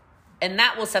new. And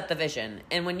that will set the vision.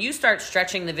 And when you start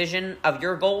stretching the vision of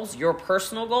your goals, your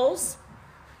personal goals,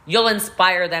 you'll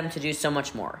inspire them to do so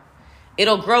much more.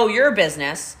 It'll grow your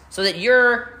business so that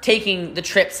you're taking the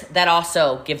trips that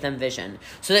also give them vision.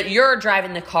 So that you're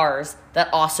driving the cars that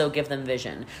also give them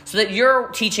vision. So that you're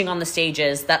teaching on the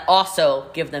stages that also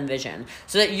give them vision.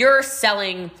 So that you're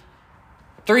selling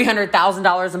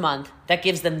 $300,000 a month that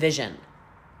gives them vision.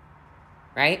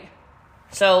 Right?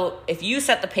 So if you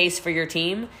set the pace for your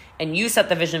team and you set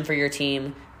the vision for your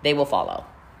team, they will follow.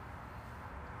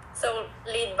 So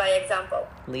lead by example.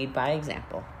 Lead by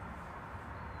example.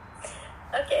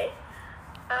 Okay.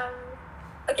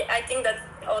 Okay, I think that's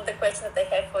all the questions that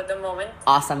I have for the moment.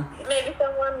 Awesome. Maybe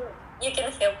you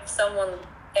can help someone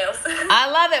else. I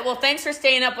love it. Well, thanks for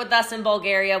staying up with us in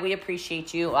Bulgaria. We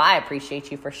appreciate you. I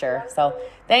appreciate you for sure. So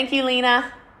thank you,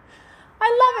 Lena.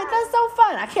 I love it. That's so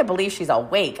fun. I can't believe she's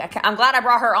awake. I'm glad I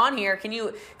brought her on here. Can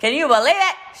you believe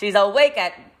it? She's awake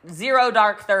at 0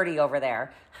 dark 30 over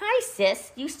there. Hi,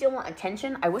 sis. You still want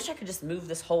attention? I wish I could just move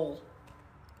this whole...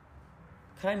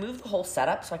 Could I move the whole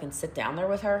setup so I can sit down there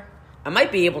with her? I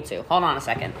might be able to. Hold on a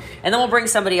second. And then we'll bring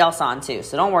somebody else on too.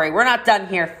 So don't worry. We're not done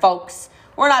here, folks.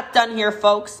 We're not done here,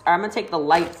 folks. All right, I'm going to take the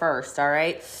light first, all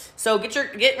right? So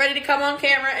get ready to come on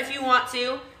camera if you want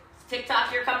to.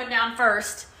 TikTok, you're coming down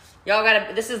first. Y'all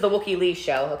gotta, this is the Wookie Lee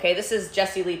show, okay? This is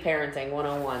Jessie Lee Parenting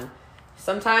 101.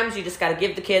 Sometimes you just gotta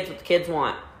give the kids what the kids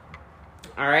want.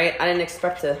 All right? I didn't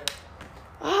expect to...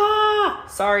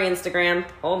 Sorry, Instagram.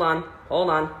 Hold on.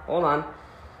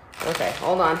 Okay,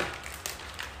 hold on.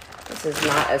 This is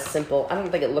not as simple. I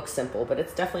don't think it looks simple, but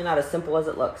it's definitely not as simple as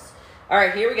it looks. All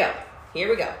right, here we go.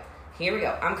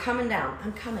 I'm coming down.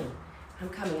 I'm coming.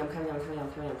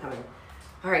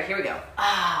 All right, here we go.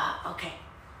 Okay.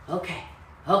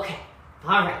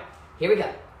 All right, here we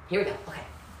go.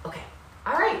 Okay.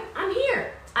 All right, I'm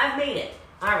here. I've made it.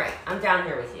 All right, I'm down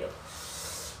here with you.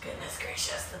 Goodness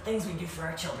gracious, the things we do for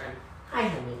our children. Hi,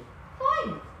 honey.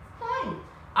 Fine.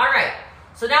 All right,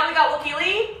 so now we got Wookie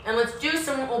Lee, and let's do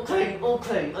some, okay,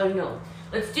 I know.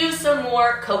 Let's do some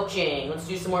more coaching.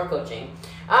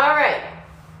 All right.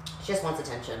 She just wants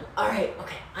attention. All right,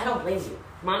 okay, I don't blame you.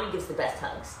 Mommy gives the best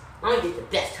hugs. I'm gonna get the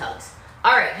best hugs.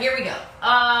 All right, here we go.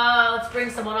 Let's bring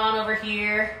someone on over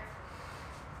here.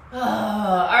 All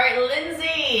right,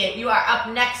 Lindsay, you are up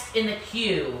next in the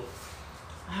queue.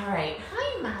 All right.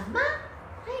 Hi, Mama.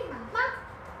 Hi, Mama.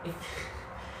 I'm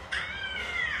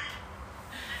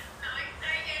so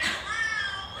excited.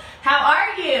 Hello. How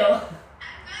are you?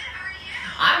 I'm good. How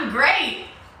are you? I'm great.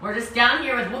 We're just down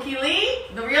here with Wookie Lee,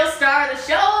 the real star of the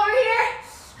show over here.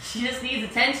 She just needs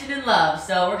attention and love,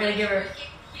 so we're gonna give her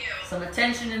some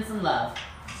attention and some love.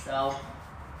 So. All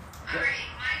right.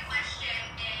 My question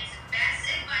is best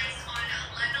advice on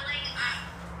leveling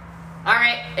up All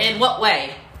right. In what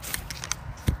way?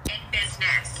 in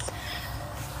business.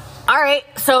 All right.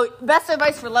 So, best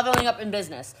advice for leveling up in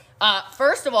business.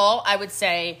 First of all, I would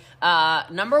say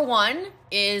number one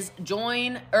is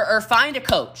join or find a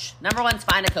coach. Number one is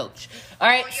find a coach. All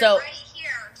right. Well, So. you're already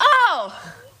here.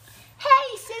 Oh.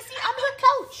 Hey, sissy, I'm her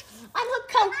coach. I'm her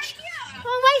coach. Right here.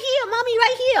 Oh, right here, mommy,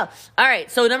 right here. All right,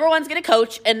 so number one's get a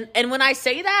coach, and when I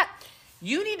say that,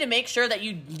 you need to make sure that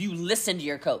you listen to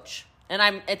your coach, and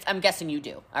I'm guessing you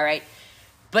do. All right,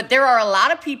 but there are a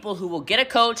lot of people who will get a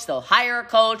coach, they'll hire a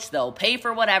coach, they'll pay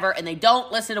for whatever, and they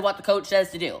don't listen to what the coach says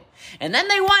to do, and then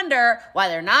they wonder why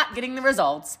they're not getting the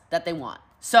results that they want.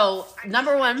 So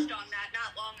number one. On that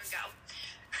not long ago.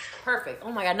 Perfect.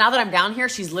 Oh my God. Now that I'm down here,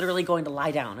 she's literally going to lie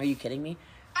down. Are you kidding me?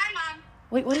 Bye, Mom.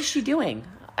 Wait, what is she doing?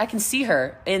 I can see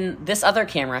her in this other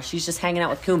camera. She's just hanging out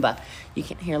with Kumba. You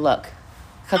can't hear. Look.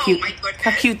 How cute. Oh my goodness.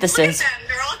 How cute this Look is. At them.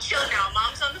 They're all chill now.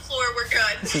 Mom's on the floor. We're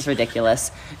good. This is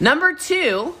ridiculous. Number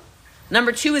two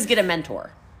is get a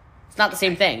mentor. It's not the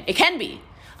same thing. It can be.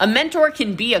 A mentor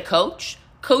can be a coach.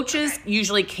 Coaches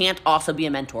usually can't also be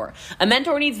a mentor. A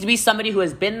mentor needs to be somebody who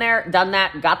has been there, done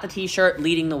that, got the t-shirt,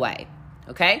 leading the way.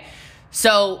 Okay?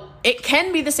 So it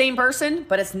can be the same person,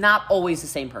 but it's not always the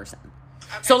same person.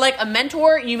 Okay. So like a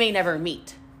mentor, you may never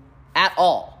meet at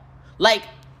all. Like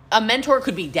a mentor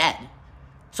could be dead.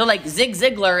 So like Zig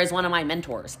Ziglar is one of my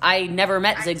mentors. I never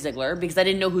met Zig Ziglar because I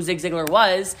didn't know who Zig Ziglar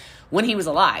was when he was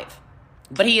alive.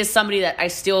 But he is somebody that I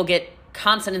still get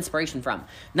constant inspiration from.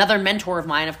 Another mentor of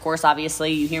mine, of course,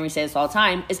 obviously, you hear me say this all the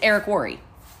time, is Eric Worre.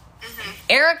 Mm-hmm.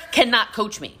 Eric cannot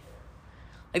coach me.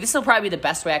 Like, this will probably be the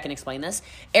best way I can explain this.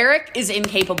 Eric is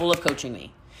incapable of coaching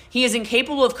me. He is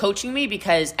incapable of coaching me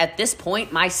because at this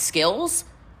point, my skills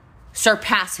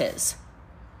surpass his.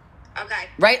 Okay.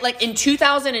 Right? Like in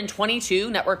 2022,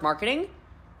 network marketing,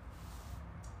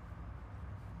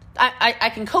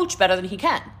 I can coach better than he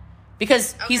can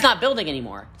because he's not building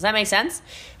anymore. Does that make sense?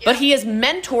 Yeah. But he has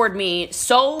mentored me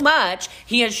so much.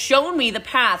 He has shown me the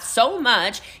path so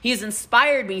much. He has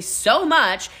inspired me so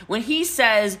much. When he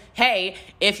says, hey,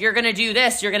 if you're going to do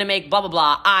this, you're going to make blah, blah,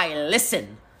 blah, I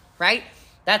listen, right?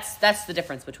 That's the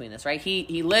difference between this, right?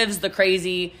 He lives the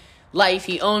crazy life.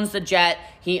 He owns the jet.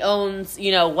 He owns,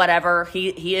 whatever.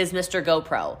 He is Mr.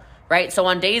 GoPro. Right? So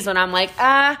on days when I'm like,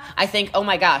 I think, oh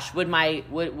my gosh,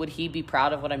 would he be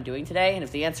proud of what I'm doing today? And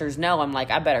if the answer is no, I'm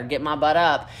like, I better get my butt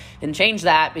up and change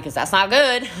that because that's not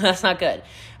good. That's not good.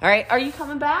 All right. Are you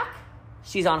coming back?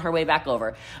 She's on her way back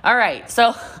over. All right.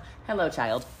 So, hello,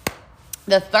 child.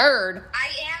 The third. I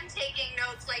am taking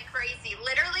notes like crazy.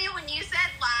 Literally, when you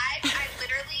said live, I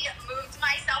literally moved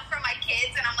myself from my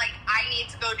kids and I'm like, I need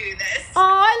to go do this. Oh,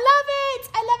 I love it.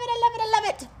 I love it. I love it. I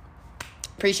love it.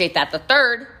 Appreciate that. The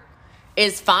third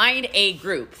is find a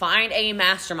group, find a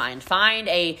mastermind, find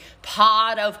a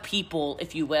pod of people,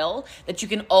 if you will, that you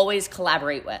can always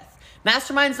collaborate with.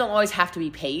 Masterminds don't always have to be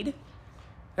paid,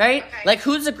 right? Okay. Like,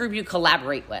 who's the group you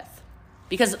collaborate with?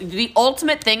 Because the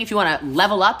ultimate thing, if you want to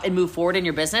level up and move forward in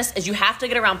your business, is you have to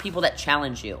get around people that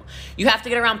challenge you. You have to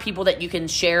get around people that you can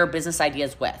share business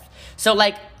ideas with. So,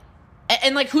 like,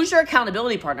 and like, who's your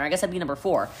accountability partner? I guess that'd be number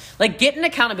 4. Like, get an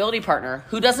accountability partner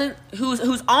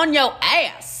who's on your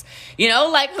ass.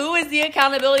 Like, who is the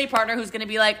accountability partner who's going to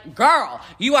be like, girl,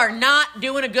 you are not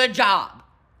doing a good job.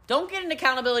 Don't get an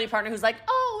accountability partner who's like,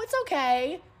 oh, it's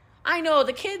okay. I know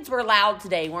the kids were loud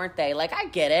today, weren't they? Like, I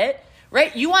get it,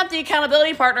 right? You want the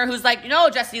accountability partner who's like,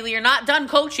 Jessie Lee, you're not done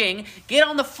coaching. Get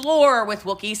on the floor with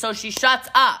Wookie so she shuts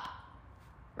up,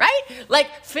 right?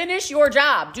 Like, finish your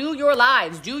job. Do your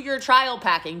lives. Do your trial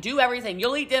packing. Do everything.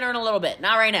 You'll eat dinner in a little bit.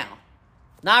 Not right now.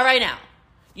 Not right now.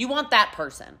 You want that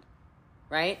person,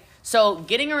 right? So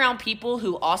getting around people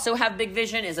who also have big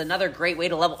vision is another great way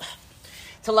to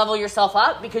level yourself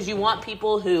up, because you want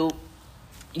people who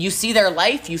you see their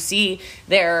life, you see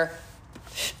their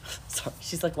sorry,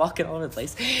 she's like walking all over the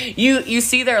place. You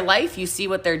see their life, you see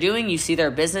what they're doing, you see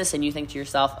their business, and you think to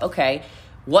yourself, okay,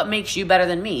 what makes you better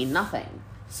than me? Nothing.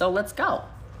 So let's go.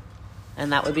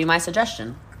 And that would be my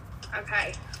suggestion.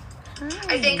 Okay.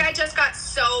 I think I just got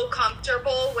so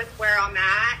comfortable with where I'm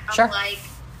at. I'm Sure. like,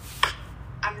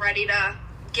 I'm ready to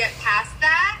get past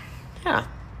that. Yeah.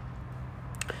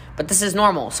 But this is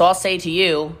normal. So I'll say to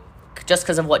you, just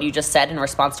because of what you just said, in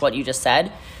response to what you just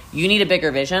said, you need a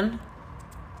bigger vision.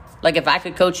 Like if I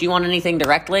could coach you on anything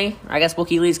directly, I guess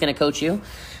Wookie Lee's going to coach you.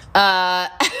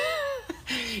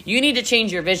 You need to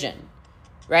change your vision,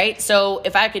 right? So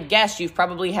if I could guess, you've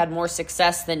probably had more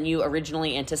success than you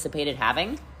originally anticipated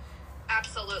having.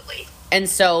 Absolutely. And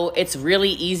so it's really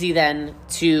easy then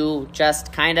to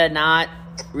just kind of not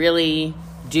really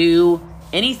do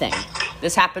anything.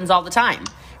 This happens all the time,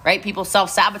 right? People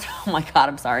self-sabotage. Oh my God,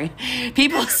 I'm sorry.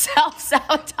 People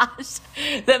self-sabotage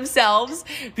themselves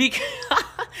because,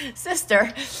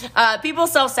 people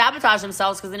self-sabotage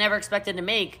themselves because they never expected to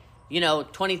make,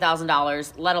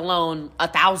 $20,000, let alone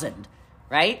 $1,000,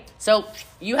 right? So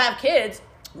you have kids.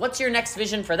 What's your next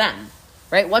vision for them,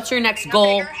 right? What's your next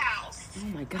goal? A bigger house. Oh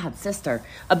my God, sister.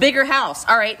 A bigger house.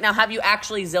 All right, now have you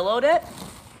actually Zillowed it?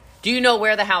 Do you know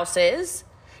where the house is?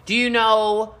 Do you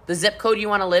know the zip code you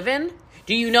want to live in?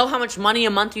 Do you know how much money a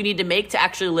month you need to make to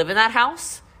actually live in that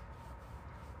house?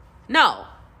 No.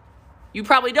 You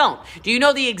probably don't. Do you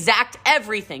know the exact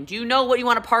everything? Do you know what you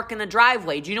want to park in the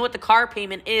driveway? Do you know what the car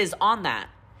payment is on that?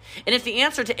 And if the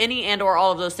answer to any and or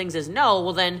all of those things is no,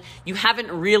 well then you haven't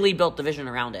really built the vision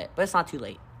around it. But it's not too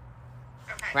late.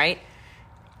 Okay. Right?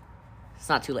 It's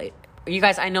not too late. You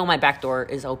guys, I know my back door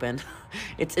is open.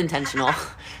 It's intentional.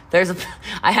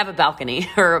 I have a balcony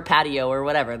or a patio or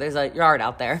whatever. There's a yard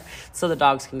out there so the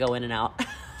dogs can go in and out.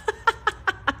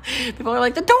 People are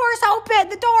like, the door's open.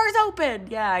 The door's open.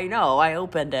 Yeah, I know. I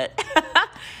opened it.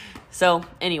 So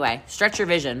anyway, stretch your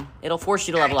vision. It'll force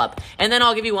you to level up. And then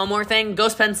I'll give you one more thing. Go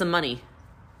spend some money.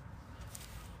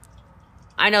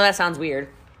 I know that sounds weird.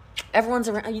 Everyone's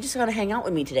around. You just got to hang out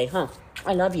with me today, huh?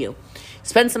 I love you.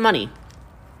 Spend some money.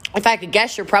 If I could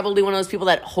guess, you're probably one of those people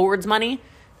that hoards money.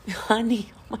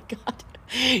 Honey, oh my God.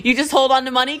 You just hold on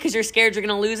to money because you're scared you're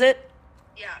going to lose it?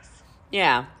 Yes.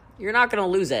 Yeah, you're not going to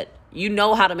lose it. You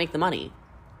know how to make the money.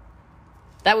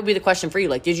 That would be the question for you.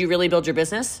 Like, did you really build your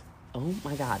business? Oh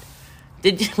my God.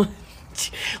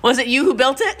 Was it you who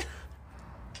built it?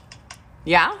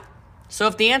 Yeah? So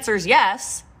if the answer is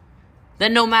yes,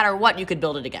 then no matter what, you could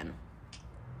build it again.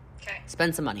 Okay.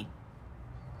 Spend some money.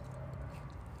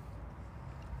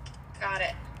 Got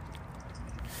it.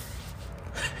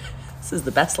 This is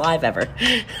the best live ever.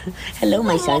 Hello,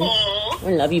 my son. Aw.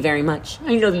 I love you very much.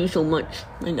 I love you so much.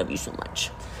 I love you so much.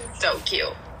 So cute.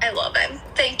 I love him.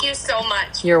 Thank you so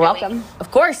much. You're welcome.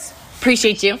 Of course.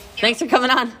 Appreciate you. Thanks for coming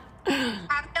on.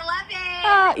 Happy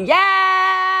 11.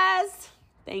 Yes.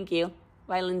 Thank you.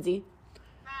 Bye, Lindsay.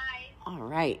 Bye. All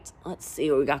right. Let's see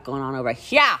what we got going on over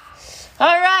here.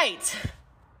 All right.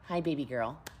 Hi, baby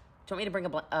girl. Do you want me to bring you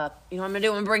know what I'm going to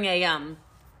do? I'm going to bring a,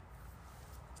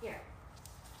 Here.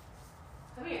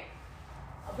 Come here.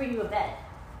 I'll bring you a bed.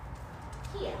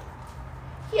 Here.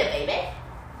 Here, baby.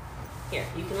 Here.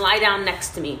 You can lie down next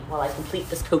to me while I complete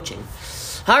this coaching.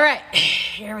 All right.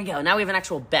 Here we go. Now we have an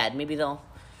actual bed. Maybe they'll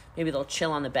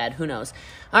chill on the bed. Who knows?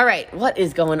 All right. What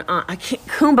is going on? I can't.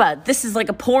 Kumba, this is like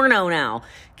a porno now.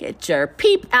 Get your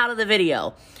peep out of the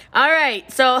video. All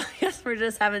right. So I guess we're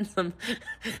just having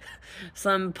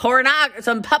some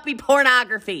puppy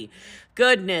pornography.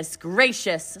 Goodness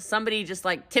gracious. Somebody just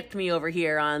like tipped me over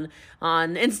here on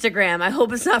Instagram. I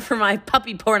hope it's not for my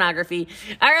puppy pornography.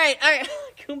 All right.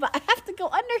 Kumba, I have to go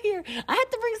under here. I have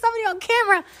to bring somebody on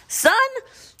camera. Son,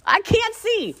 I can't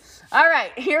see. All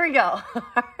right, here we go. All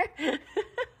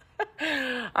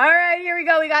right, here we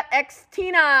go. We got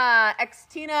Xtina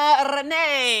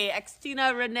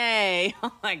Renee.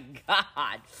 Oh my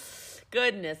God.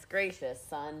 Goodness gracious,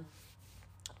 son.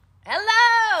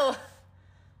 Hello.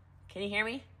 Can you hear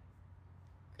me?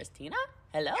 Christina?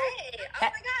 Hello? Hey. Oh my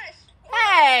gosh.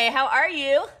 Hey, how are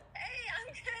you? Hey,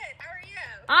 I'm good. How are you?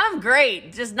 I'm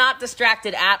great. Just not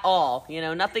distracted at all.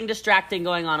 Nothing distracting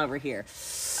going on over here.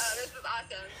 Oh, this is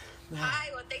awesome. Hi.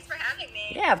 Well, thanks for having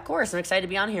me. Yeah, of course. I'm excited to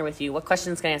be on here with you. What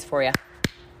questions can I answer for you?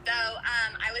 So,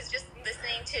 I was just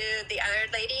listening to the other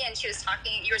lady, and you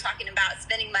were talking about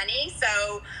spending money.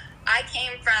 So, I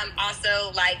came from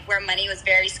also like where money was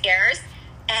very scarce.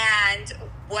 And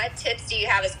what tips do you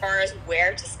have as far as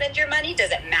where to spend your money?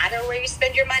 Does it matter where you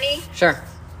spend your money? Sure.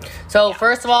 So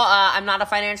first of all, I'm not a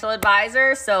financial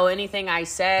advisor, so anything I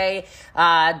say,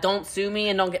 don't sue me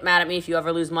and don't get mad at me if you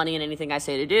ever lose money in anything I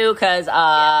say to do, because,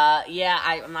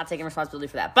 I'm not taking responsibility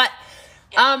for that. But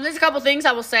There's a couple things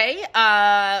I will say.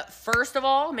 First of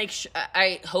all,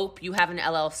 I hope you have an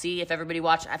LLC. If everybody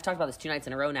I've talked about this 2 nights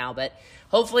in a row now, but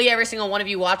hopefully every single one of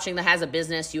you watching that has a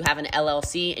business, you have an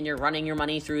LLC and you're running your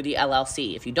money through the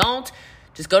LLC. If you don't,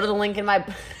 just go to the link in my...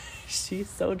 She's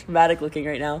so dramatic looking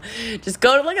right now. Look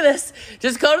at this.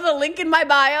 Just go to the link in my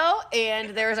bio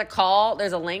and there's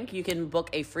a link. You can book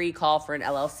a free call for an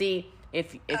LLC.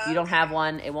 If you don't have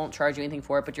one, it won't charge you anything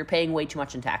for it, but you're paying way too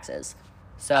much in taxes.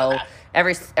 So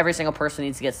every single person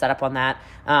needs to get set up on that.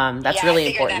 That's really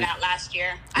important. I figured that out last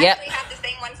year. I actually have the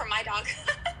same one for my dog.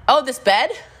 Oh, this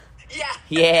bed? Yeah.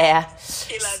 Yeah.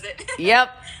 He loves it.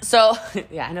 Yep. So,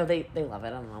 yeah, I know they love it. I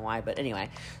don't know why, but anyway.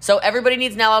 So everybody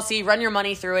needs an LLC. Run your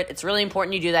money through it. It's really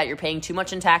important you do that. You're paying too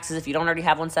much in taxes if you don't already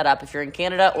have one set up. If you're in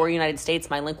Canada or United States,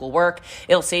 my link will work.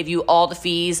 It'll save you all the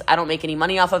fees. I don't make any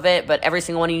money off of it, but every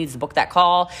single one of you needs to book that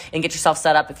call and get yourself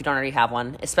set up if you don't already have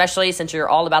one, especially since you're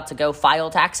all about to go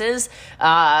file taxes.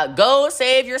 Go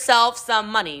save yourself some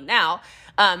money. Now,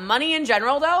 money in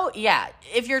general, though,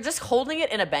 if you're just holding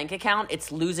it in a bank account,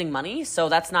 it's losing money, so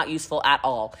that's not useful at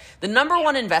all. The number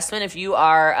one investment if you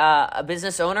are a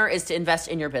business owner is to invest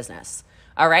in your business.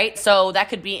 All right, so that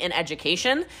could be in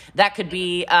education, that could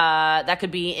be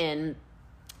in.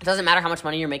 It doesn't matter how much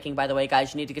money you're making, by the way,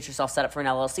 guys. You need to get yourself set up for an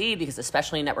LLC because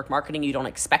especially in network marketing, you don't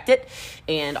expect it.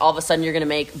 And all of a sudden, you're going to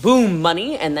make, boom,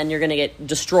 money, and then you're going to get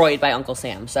destroyed by Uncle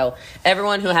Sam. So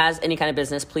everyone who has any kind of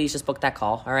business, please just book that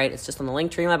call, all right? It's just on the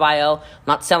link tree in my bio. I'm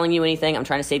not selling you anything. I'm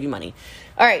trying to save you money.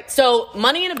 All right, so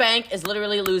money in a bank is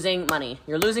literally losing money.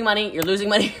 You're losing money, you're losing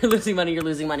money, you're losing money, you're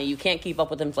losing money. You can't keep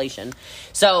up with inflation.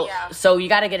 So you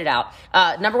got to get it out.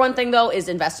 Number one thing, though, is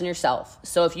invest in yourself.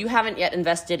 So if you haven't yet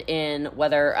invested in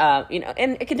whether,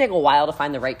 and it can take a while to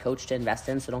find the right coach to invest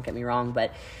in, so don't get me wrong,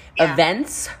 but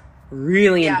events,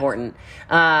 really important.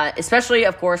 Especially,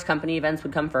 of course, company events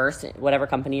would come first, whatever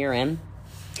company you're in.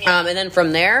 And then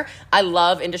from there, I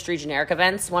love industry generic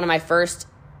events. One of my first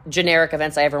generic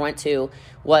events I ever went to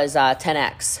was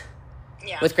 10X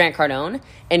with Grant Cardone,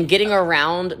 and getting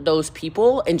around those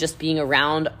people and just being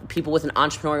around people with an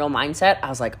entrepreneurial mindset. I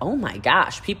was like, oh my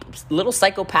gosh, little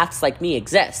psychopaths like me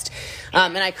exist.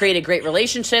 And I created great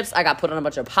relationships. I got put on a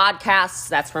bunch of podcasts.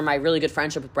 That's where my really good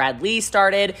friendship with Brad Lee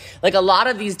started. Like a lot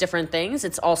of these different things,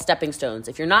 it's all stepping stones.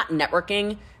 If you're not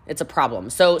networking, it's a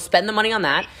problem. So spend the money on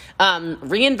that.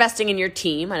 Reinvesting in your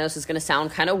team. I know this is going to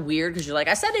sound kind of weird because you're like,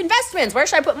 I said investments. Where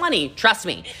should I put money? Trust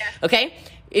me. Okay.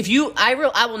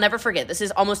 I will never forget. This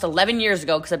is almost 11 years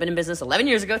ago because I've been in business 11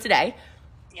 years ago today.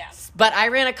 Yes. But I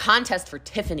ran a contest for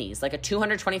Tiffany's, like a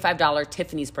 $225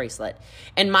 Tiffany's bracelet.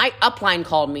 And my upline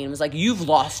called me and was like, you've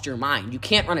lost your mind. You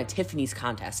can't run a Tiffany's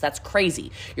contest. That's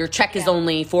crazy. Your check is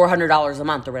only $400 a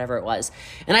month or whatever it was.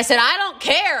 And I said, I don't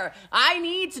care. I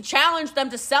need to challenge them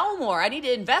to sell more. I need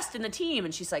to invest in the team.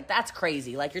 And she's like, that's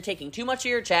crazy. Like, you're taking too much of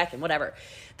your check and whatever.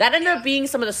 That ended up being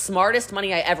some of the smartest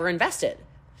money I ever invested.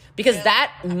 Because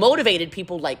that motivated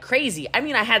people like crazy. I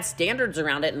mean, I had standards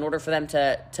around it in order for them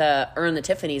to earn the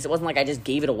Tiffany's. It wasn't like I just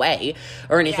gave it away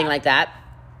or anything like that.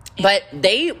 But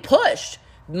they pushed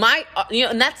and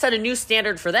that set a new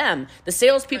standard for them. The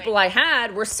salespeople I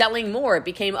had were selling more. It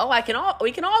became,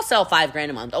 we can all sell $5,000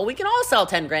 a month. Oh, we can all sell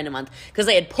 $10,000 a month, because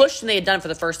they had pushed and they had done it for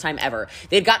the first time ever.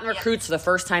 They had gotten recruits for the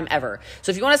first time ever.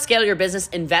 So if you want to scale your business,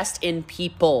 invest in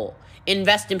people.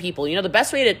 Invest in people. The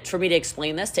best way for me to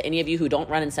explain this to any of you who don't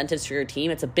run incentives for your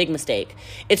team, it's a big mistake.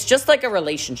 It's just like a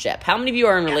relationship. How many of you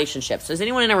are in relationships? So is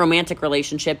anyone in a romantic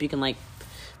relationship? You can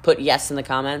put yes in the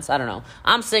comments. I don't know.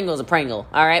 I'm single as a Pringle.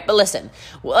 All right. But listen,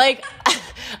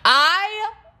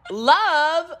 I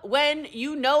love when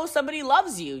somebody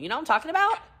loves you. You know what I'm talking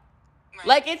about?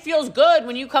 Like, it feels good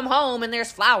when you come home and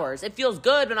there's flowers. It feels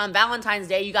good when on Valentine's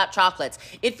Day you got chocolates.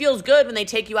 It feels good when they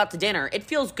take you out to dinner. It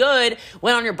feels good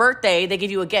when on your birthday they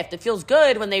give you a gift. It feels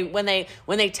good when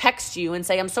they text you and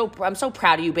say, I'm so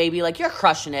proud of you, baby. Like, you're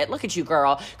crushing it. Look at you,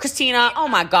 girl. Christina, oh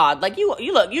my God. Like, you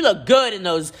look good in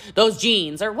those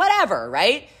jeans or whatever,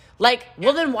 right? Like,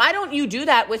 well, then why don't you do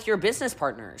that with your business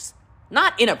partners?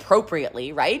 Not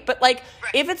inappropriately, right? But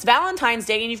if it's Valentine's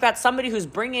Day and you've got somebody who's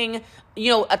bringing,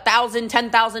 1,000,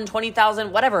 10,000,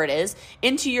 20,000, whatever it is,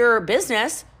 into your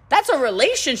business, that's a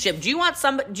relationship. Do you want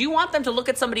them to look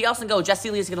at somebody else and go, Jessie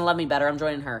Lee's going to love me better, I'm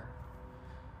joining her?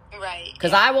 Right.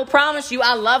 Because I will promise you,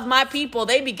 I love my people.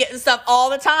 They be getting stuff all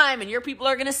the time, and your people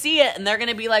are going to see it, and they're going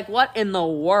to be like, what in the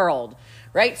world?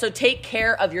 Right? So take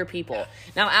care of your people.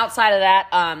 Now, outside of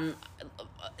that,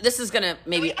 this is going to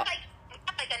maybe...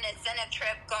 an incentive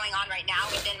trip going on right now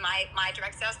within my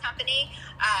direct sales company.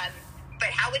 but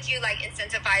how would you like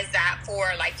incentivize that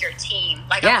for like your team?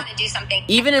 Like, Yeah. I want to do something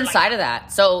Even like inside of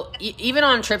that. So even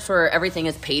on trips where everything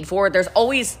is paid for, there's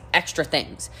always extra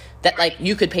things that like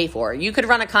you could pay for. You could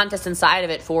run a contest inside of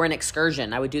it for an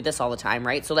excursion. I would do this all the time,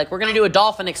 right? So like we're going to do a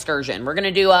dolphin excursion. We're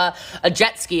going to do a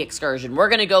jet ski excursion. We're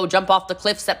going to go jump off the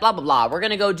cliffs at blah, blah, blah. We're going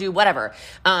to go do whatever.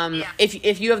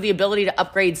 If you have the ability to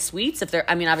upgrade suites,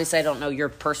 I mean, obviously I don't know your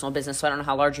personal business, so I don't know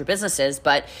how large your business is,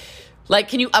 but like,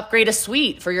 can you upgrade a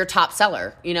suite for your top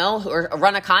seller, you know, or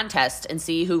run a contest and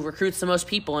see who recruits the most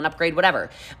people and upgrade whatever?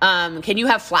 Can you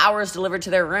have flowers delivered to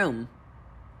their room?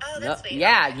 Oh, that's sweet.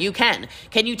 Yeah, you can.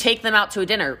 Can you take them out to a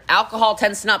dinner? Alcohol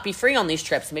tends to not be free on these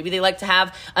trips. Maybe they like to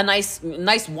have a nice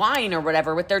wine or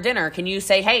whatever with their dinner. Can you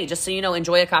say, hey, just so you know,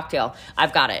 enjoy a cocktail.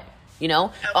 I've got it. You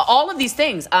know, all of these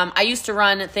things. I used to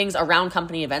run things around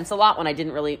company events a lot when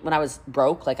I was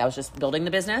broke, like I was just building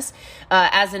the business.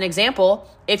 As an example,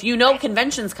 if you know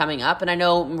conventions coming up, and I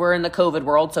know we're in the COVID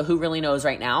world, so who really knows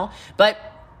right now, but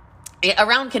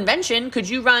around convention, could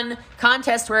you run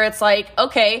contests where it's like,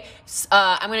 okay,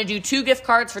 I'm going to do 2 gift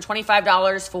cards for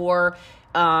 $25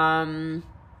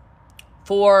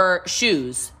 for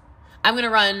shoes. I'm going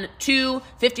to run 2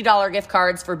 $50 gift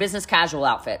cards for business casual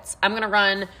outfits. I'm going to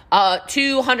run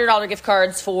 2 $100 gift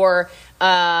cards for,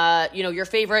 your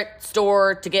favorite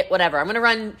store to get whatever. I'm going to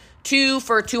run 2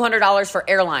 for $200 for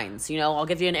airlines. You know, I'll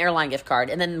give you an airline gift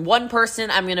card. And then one person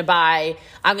I'm going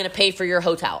to pay for your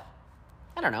hotel.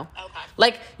 I don't know. Okay.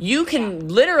 Like, you can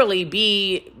literally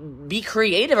be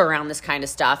creative around this kind of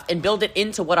stuff and build it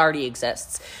into what already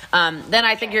exists. Then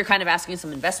I think you're kind of asking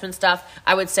some investment stuff.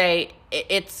 I would say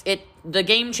the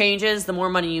game changes the more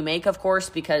money you make, of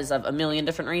course, because of a million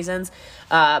different reasons.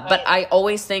 But I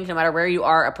always think no matter where you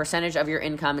are, a percentage of your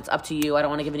income, it's up to you. I don't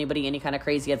want to give anybody any kind of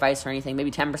crazy advice or anything.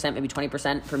 Maybe 10%, maybe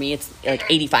 20%. For me, it's like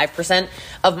 85%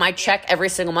 of my check every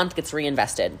single month gets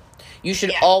reinvested. You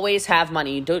should always have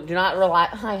money. Do not rely,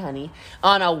 hi honey,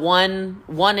 on a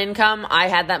one income. I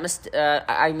had that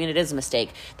it is a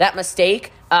mistake. That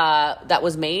mistake that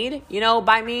was made,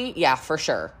 by me, yeah, for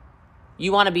sure.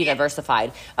 You want to be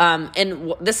diversified.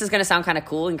 And this is going to sound kind of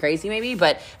cool and crazy maybe,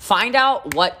 but find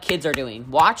out what kids are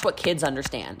doing. Watch what kids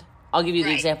understand. I'll give you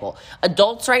the example.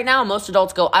 Adults right now, most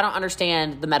adults go, I don't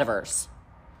understand the metaverse.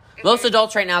 Most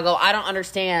adults right now go, I don't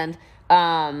understand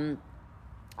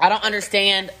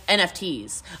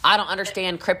NFTs. I don't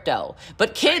understand crypto.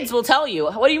 But kids will tell you,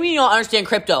 what do you mean you don't understand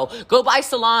crypto? Go buy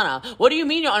Solana. What do you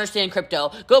mean you don't understand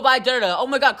crypto? Go buy da-da-da. Oh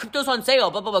my God, crypto's on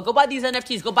sale. Blah, blah, blah. Go buy these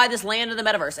NFTs. Go buy this land in the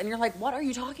metaverse. And you're like, what are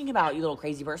you talking about, you little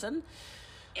crazy person?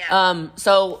 Yeah.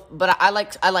 But I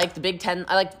like the Big 10.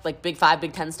 I like Big 5,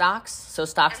 Big 10 stocks. So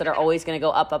stocks that are always going to go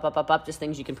up, up, up, up, up. Just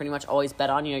things you can pretty much always bet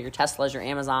on. Your Teslas, your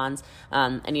Amazons,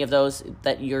 any of those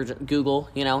that your Google,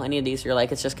 any of these, you're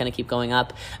like, it's just going to keep going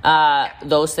up.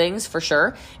 Those things for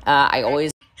sure. I'm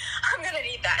going to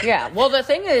need that. Yeah. Well, the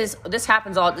thing is, this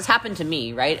happened to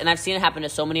me, right? And I've seen it happen to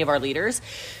so many of our leaders.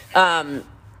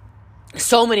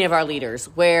 So many of our leaders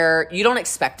where you don't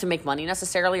expect to make money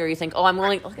necessarily, or you think, I'm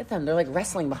willing, look at them. They're like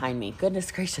wrestling behind me.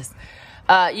 Goodness gracious.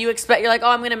 You're like,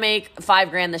 I'm going to make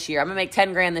 $5,000 this year. I'm going to make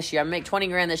 $10,000 this year. I'm going to make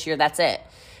 $20,000 this year. That's it.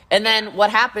 And then what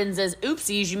happens is,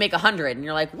 oopsies, you make 100 and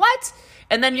you're like, what?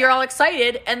 And then you're all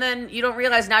excited, and then you don't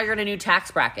realize now you're in a new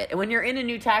tax bracket. And when you're in a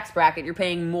new tax bracket, you're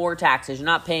paying more taxes. You're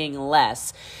not paying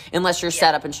less unless you're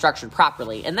set up and structured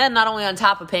properly. And then not only on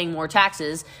top of paying more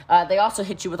taxes, they also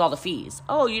hit you with all the fees.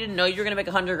 Oh, you didn't know you were going to make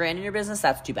 $100,000 in your business?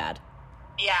 That's too bad.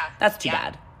 Yeah. That's too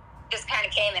bad. Just kind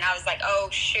of came, and I was like, oh,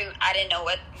 shoot, I didn't know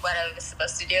what I was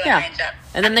supposed to do. Yeah. And I ended up...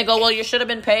 And then they go, well, you should have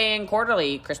been paying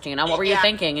quarterly, Christina. What were you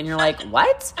thinking? And you're like,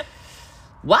 what?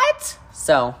 What?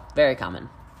 So, very common.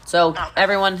 So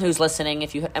everyone who's listening,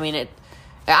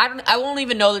 I won't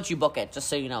even know that you book it, just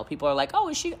so you know. People are like, oh,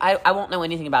 is she? I won't know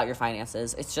anything about your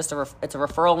finances. It's just it's a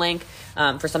referral link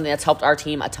for something that's helped our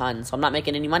team a ton. So I'm not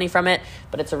making any money from it,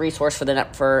 but it's a resource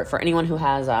for anyone who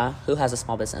has a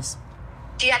small business.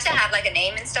 Do you have to have like a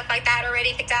name and stuff like that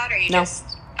already picked out, or you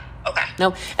just? Okay.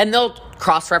 No, and they'll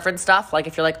cross-reference stuff. Like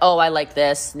if you're like, oh, I like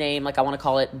this name, like I want to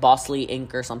call it Bossly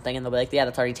Inc. or something, and they'll be like, yeah,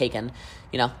 that's already taken.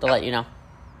 They'll let you know.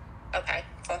 Okay.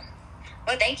 Cool.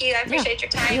 Well, thank you. I appreciate your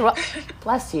time.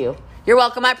 Bless you. You're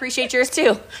welcome. I appreciate yours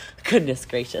too. Goodness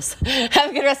gracious.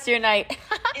 Have a good rest of your night.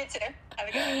 You too. Have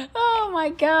a good one. Oh my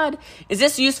God. Is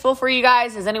this useful for you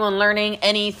guys? Is anyone learning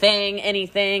anything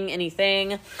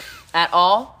at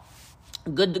all?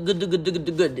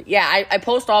 Good. Yeah, I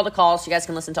post all the calls so you guys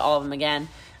can listen to all of them again.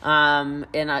 And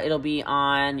it'll be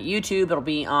on YouTube, it'll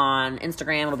be on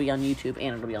Instagram, it'll be on YouTube,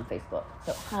 and it'll be on Facebook.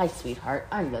 So, hi, sweetheart.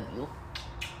 I love you.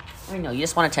 I know, you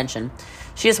just want attention.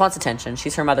 She just wants attention.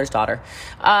 She's her mother's daughter.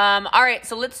 All right,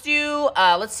 so let's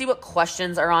see what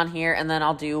questions are on here, and then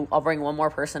I'll bring one more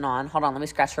person on. Hold on, let me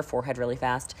scratch her forehead really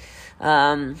fast.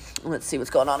 Let's see what's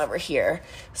going on over here.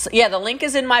 So yeah, the link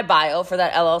is in my bio for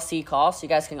that LLC call, so you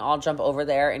guys can all jump over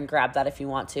there and grab that if you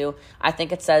want to. I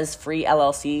think it says free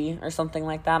LLC or something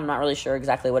like that. I'm not really sure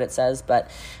exactly what it says,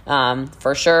 but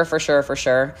for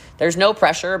sure. There's no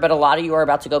pressure, but a lot of you are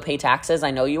about to go pay taxes.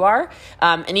 I know you are.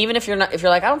 And even if you're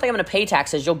like, I don't think I'm going to pay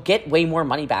taxes, you'll get way more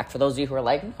money back. For those of you who are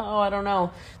like, no, I don't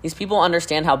know. These people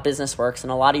understand how business works,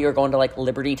 and a lot of you are going to like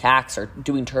Liberty Tax or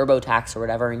doing TurboTax or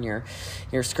whatever, and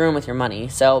you're screwing with your money.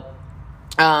 So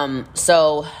all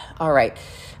right.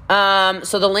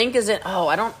 So the link is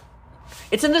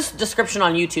it's in this description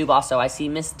on YouTube also. I see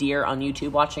Miss Deer on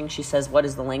YouTube watching. She says, what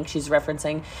is the link she's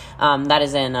referencing? That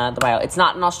is in the bio. It's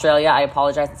not in Australia. I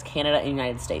apologize. It's Canada and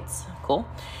United States. Cool.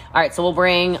 All right, so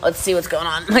let's see what's going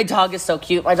on. My dog is so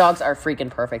cute. My dogs are freaking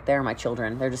perfect. They're my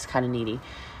children. They're just kind of needy.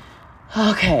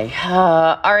 Okay.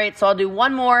 All right, so I'll do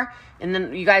one more, and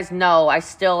then you guys know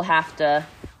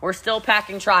we're still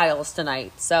packing trials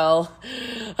tonight. So,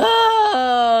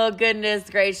 oh, goodness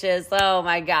gracious. Oh,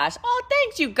 my gosh. Oh,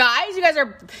 thanks, you guys. You guys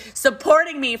are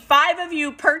supporting me. 5 of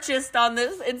you purchased on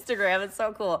this Instagram. It's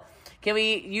so cool. Can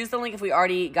we use the link if we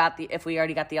already got the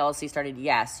LLC started?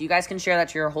 Yes. You guys can share that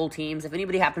to your whole teams. If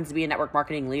anybody happens to be a network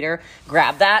marketing leader,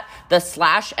 grab that. The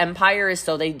 /Empire is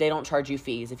so they don't charge you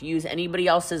fees. If you use anybody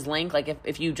else's link, like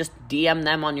if you just DM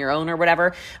them on your own or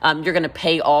whatever, you're going to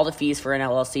pay all the fees for an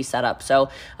LLC setup. So,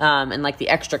 and like the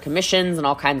extra commissions and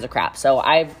all kinds of crap. So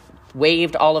I've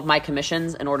waived all of my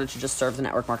commissions in order to just serve the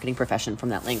network marketing profession from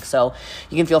that link. So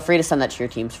you can feel free to send that to your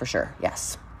teams for sure.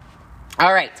 Yes.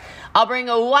 All right. I'll bring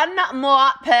one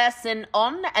more person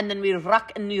on, and then we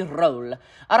rock and we roll.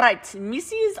 All right,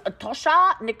 Mrs.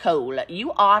 Tosha Nicole,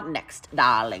 you are next,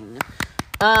 darling.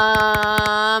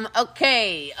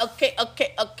 Okay. Hello,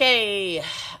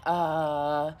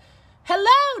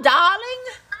 darling.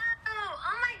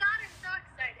 Oh my God, I'm so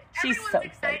excited. She's Everyone's so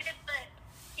excited. but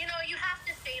you have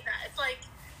to say that. It's like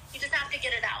you just have to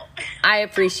get it out. I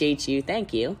appreciate you.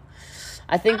 Thank you.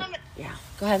 I think, yeah,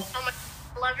 go ahead.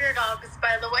 Love your dogs,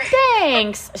 by the way.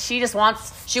 Thanks. She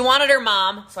wanted her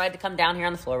mom, so I had to come down here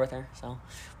on the floor with her. So,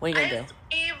 what are you going to do?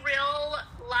 I have 3 real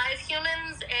live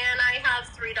humans, and I have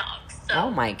 3 dogs. So Oh,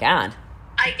 my God.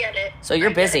 I get it. So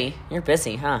you're busy. You're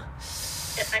busy, huh?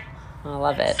 I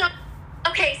love it. So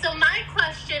my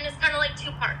question is kind of like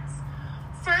 2 parts.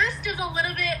 First is a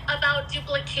little bit about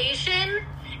duplication,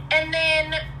 and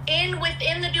then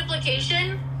within the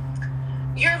duplication,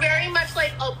 you're very much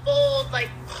like a bold, like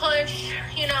push,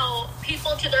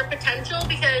 people to their potential,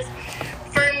 because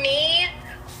for me,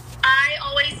 I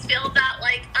always feel that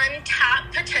like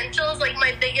untapped potential is like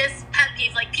my biggest pet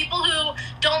peeve. Like people who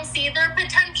don't see their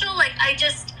potential, like I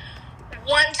just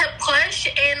want to push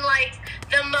in like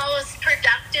the most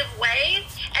productive way.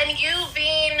 And you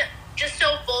being just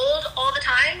so bold all the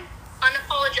time,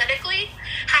 unapologetically,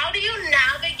 how do you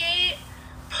navigate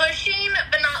pushing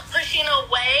but not pushing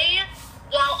away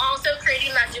while also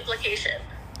creating that duplication?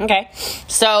 Okay,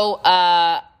 so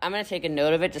I'm gonna take a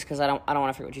note of it just because I don't want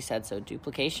to forget what you said. So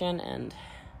duplication and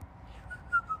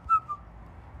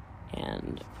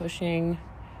pushing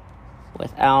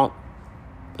without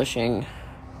pushing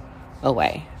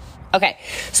away. Okay,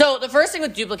 so the first thing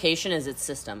with duplication is it's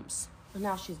systems.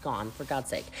 Now she's gone, for God's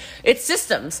sake. It's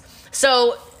systems.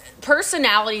 So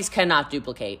personalities cannot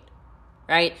duplicate,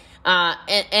 right?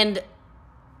 And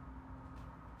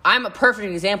I'm a perfect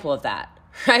example of that,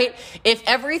 right? If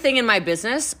everything in my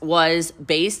business was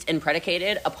based and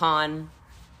predicated upon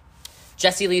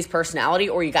Jessie Lee's personality,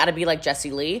 or you got to be like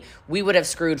Jessie Lee, we would have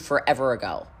screwed forever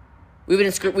ago. We would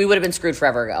have been screwed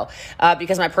forever ago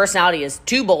because my personality is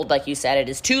too bold, like you said. It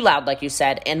is too loud, like you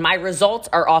said. And my results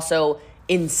are also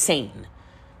insane,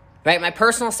 right? My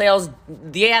personal sales,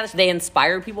 they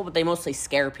inspire people, but they mostly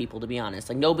scare people, to be honest.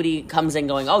 Like nobody comes in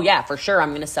going, oh yeah, for sure, I'm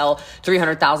going to sell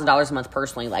 $300,000 a month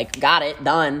personally. Like, got it,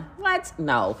 done. What?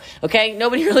 No. Okay?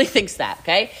 Nobody really thinks that,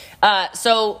 okay?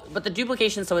 But the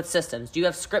duplication, so it's systems. Do you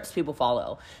have scripts people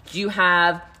follow? Do you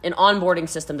have an onboarding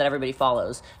system that everybody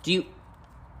follows?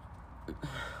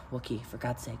 Wookie, for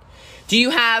God's sake. Do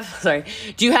you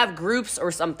have groups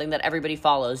or something that everybody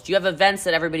follows? Do you have events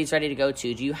that everybody's ready to go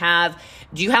to? Do you have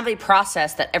a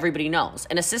process that everybody knows?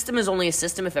 And a system is only a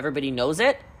system if everybody knows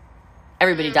it,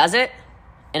 everybody does it,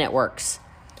 and it works.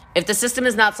 If the system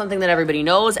is not something that everybody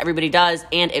knows, everybody does,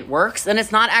 and it works, then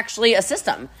it's not actually a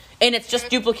system. And it's just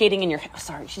duplicating in your head.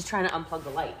 Sorry, she's trying to unplug the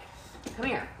light. Come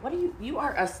here. You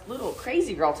are a little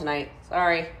crazy girl tonight.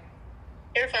 Sorry.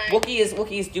 You're fine.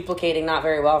 Wookie is duplicating not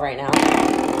very well right now.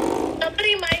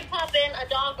 Somebody might pop in a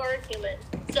dog or a human.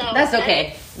 So That's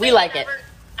okay. We like it.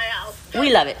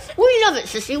 We love it. We love it,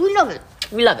 sissy. We love it.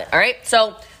 We love it. All right.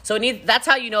 So that's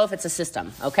how you know if it's a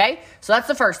system. Okay. So that's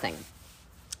the first thing.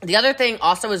 The other thing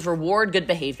also is reward good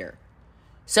behavior.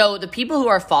 So the people who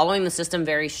are following the system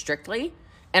very strictly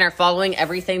and are following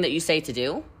everything that you say to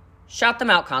do, shout them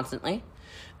out constantly.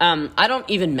 I don't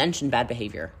even mention bad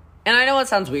behavior. And I know it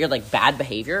sounds weird, like bad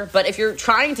behavior, but if you're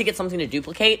trying to get something to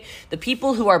duplicate, the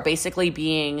people who are basically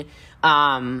being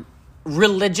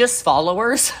religious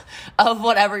followers of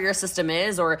whatever your system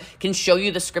is, or can show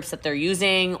you the scripts that they're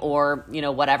using, or,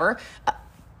 whatever,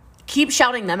 keep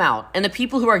shouting them out. And the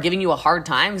people who are giving you a hard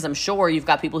time, because I'm sure you've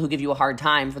got people who give you a hard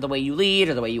time for the way you lead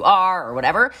or the way you are or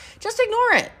whatever, just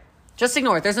ignore it. Just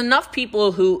ignore it. There's enough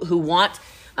people who want...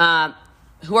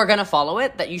 who are going to follow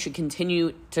it, that you should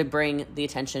continue to bring the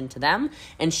attention to them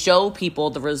and show people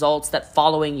the results that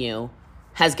following you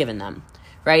has given them,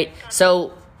 right?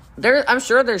 So I'm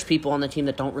sure there's people on the team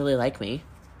that don't really like me.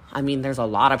 I mean, there's a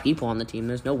lot of people on the team.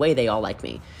 There's no way they all like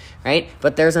me, right?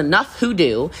 But there's enough who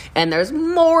do, and there's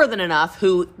more than enough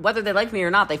who, whether they like me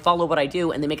or not, they follow what I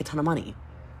do and they make a ton of money.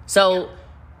 So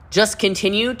just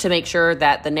continue to make sure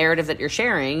that the narrative that you're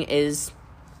sharing is,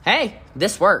 hey,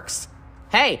 this works.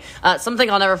 Hey, something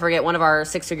I'll never forget, one of our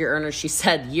six-figure earners, she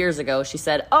said years ago, she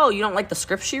said, oh, you don't like the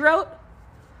script she wrote?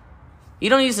 You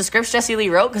don't use the scripts Jessie Lee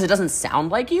wrote because it doesn't sound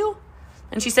like you?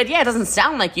 And she said, yeah, it doesn't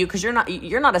sound like you because you're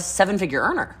not a seven-figure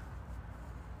earner.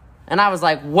 And I was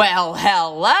like, well,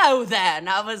 hello then.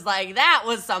 I was like, that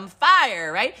was some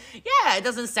fire, right? Yeah, it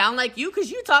doesn't sound like you because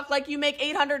you talk like you make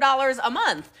 $800 a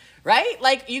month, right?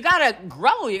 Like, you gotta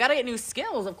grow, you gotta get new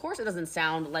skills. Of course it doesn't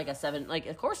sound like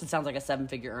of course it sounds like a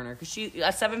seven-figure earner because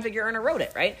a seven-figure earner wrote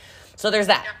it, right? So there's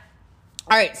that.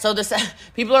 All right, so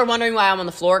people are wondering why I'm on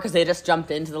the floor because they just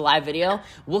jumped into the live video.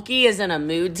 Wookie is in a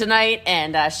mood tonight,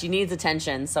 and she needs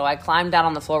attention. So I climbed down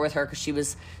on the floor with her because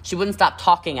she wouldn't stop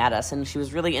talking at us, and she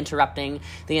was really interrupting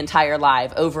the entire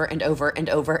live over and over and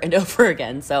over and over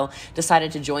again. So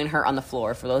decided to join her on the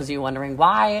floor. For those of you wondering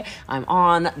why I'm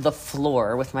on the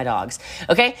floor with my dogs.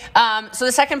 Okay, so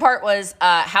the second part was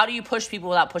how do you push people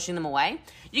without pushing them away?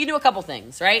 You can do a couple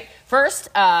things, right? First,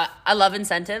 I love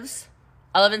incentives.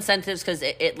 I love incentives because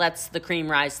it lets the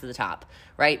cream rise to the top,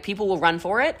 right? People will run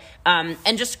for it.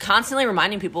 And just constantly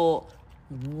reminding people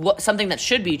something that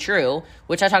should be true,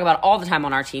 which I talk about all the time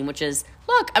on our team, which is,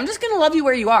 look, I'm just going to love you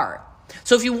where you are.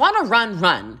 So if you want to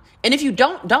run. And if you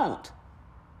don't,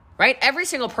 right? Every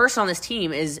single person on this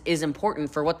team is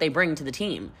important for what they bring to the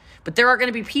team. But there are going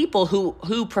to be people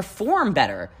who perform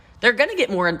better. They're going to get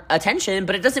more attention,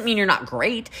 but it doesn't mean you're not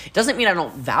great. It doesn't mean I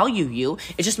don't value you.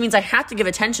 It just means I have to give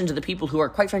attention to the people who are,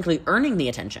 quite frankly, earning the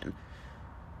attention,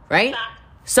 right?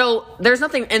 So there's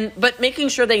nothing, but making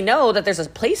sure they know that there's a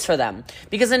place for them.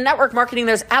 Because in network marketing,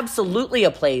 there's absolutely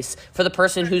a place for the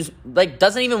person who's like,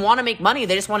 doesn't even want to make money.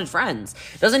 They just wanted friends.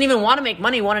 Doesn't even want to make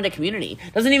money, wanted a community.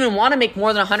 Doesn't even want to make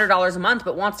more than $100 a month,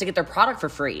 but wants to get their product for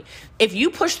free. If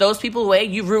you push those people away,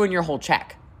 you ruin your whole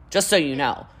check, just so you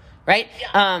know. Right?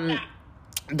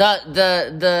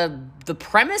 The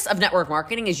premise of network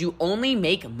marketing is you only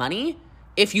make money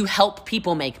if you help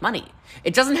people make money.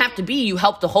 It doesn't have to be you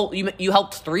helped you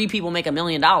helped 3 people make $1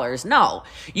 million. No.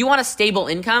 You want a stable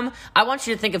income? I want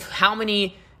you to think of how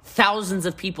many thousands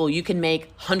of people you can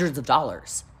make hundreds of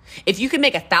dollars. If you can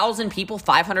make 1,000 people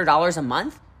 $500 a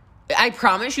month, I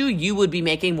promise you would be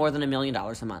making more than $1 million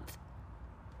a month.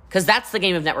 Because that's the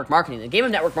game of network marketing. The game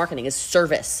of network marketing is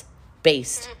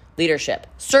service-based leadership.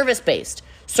 Service-based.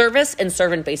 Service and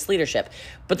servant-based leadership.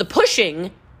 But the push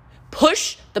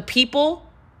the people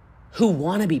who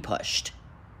want to be pushed.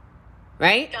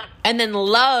 Right? And then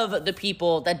love the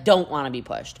people that don't want to be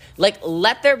pushed. Like,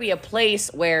 let there be a place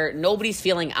where nobody's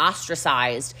feeling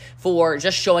ostracized for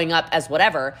just showing up as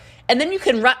whatever. And then you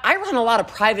can I run a lot of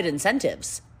private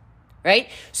incentives. Right?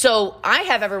 So I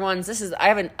have everyone's,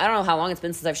 I don't know how long it's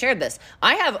been since I've shared this.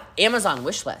 I have Amazon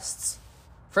wish lists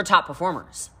for top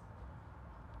performers.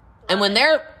 And when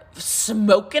they're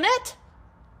smoking it,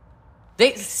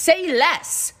 they say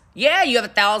less. Yeah, you have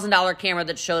a $1,000 camera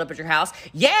that showed up at your house.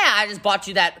 Yeah, I just bought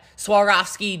you that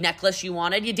Swarovski necklace you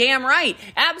wanted. You damn right.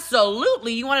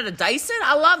 Absolutely. You wanted a Dyson?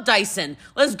 I love Dyson.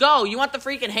 Let's go. You want the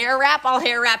freaking hair wrap? I'll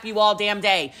hair wrap you all damn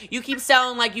day. You keep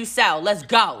selling like you sell. Let's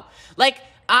go. Like,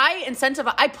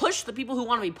 I push the people who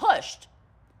want to be pushed.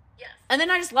 Yes. And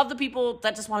then I just love the people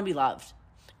that just want to be loved.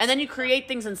 And then you create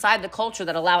things inside the culture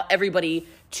that allow everybody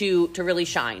to really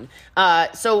shine.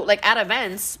 So like at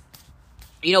events,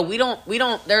 you know, I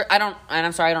don't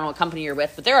know what company you're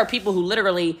with, but there are people who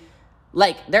literally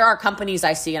Like, there are companies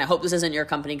I see, and I hope this isn't your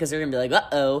company because they're going to be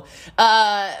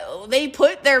like, they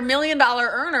put their $1 million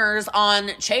earners on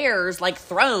chairs like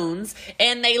thrones,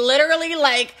 and they literally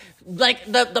like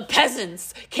the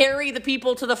peasants carry the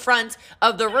people to the front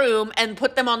of the room and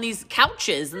put them on these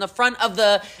couches in the front of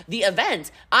the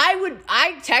event.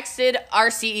 I texted our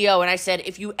CEO and I said,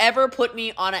 if you ever put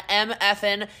me on an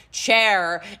MFN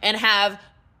chair and have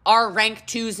our rank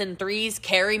 2s and 3s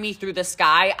carry me through the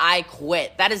sky, I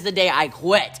quit. That is the day I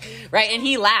quit, right? And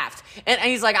he laughed. And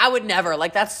he's like, I would never.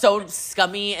 Like, that's so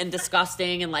scummy and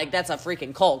disgusting, and, like, that's a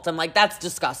freaking cult. I'm like, that's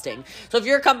disgusting. So if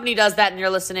your company does that and you're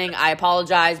listening, I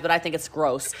apologize, but I think it's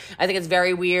gross. I think it's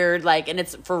very weird, like, and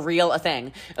it's for real a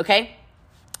thing, okay?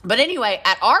 But anyway,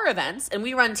 at our events, and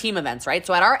we run team events, right?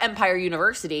 So at our Empire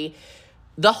University,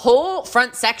 the whole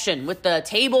front section with the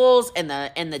tables and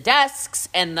the desks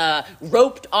and the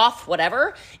roped off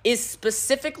whatever is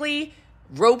specifically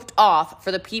roped off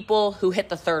for the people who hit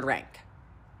the 3rd rank.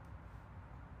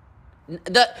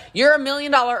 You're a $1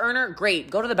 million earner, great,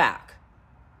 go to the back.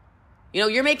 You know,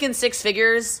 you're making 6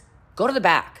 figures, go to the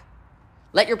back.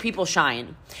 Let your people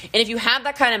shine. And if you have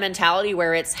that kind of mentality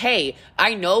where it's, hey,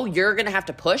 I know you're going to have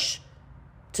to push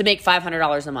to make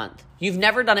 $500 a month. You've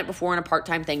never done it before in a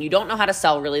part-time thing. You don't know how to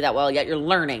sell really that well yet. You're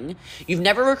learning. You've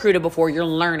never recruited before. You're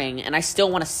learning. And I still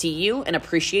want to see you and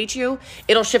appreciate you.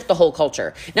 It'll shift the whole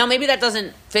culture. Now, maybe that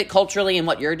doesn't fit culturally in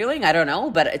what you're doing. I don't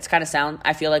know. But it's kind of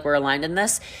I feel like we're aligned in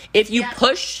this. If you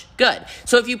push, good.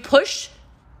 So if you push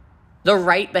the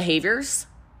right behaviors,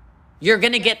 you're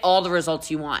going to get all the results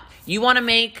you want. You want to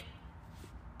make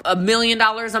 $1 million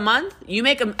a month, you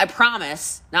make I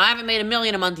promise. Now, I haven't made $1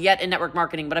 million a month yet in network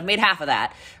marketing, but I've made half of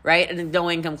that, right? And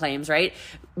no income claims, right?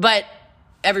 But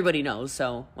everybody knows,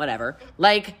 so whatever.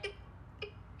 Like,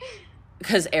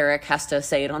 because Eric has to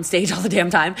say it on stage all the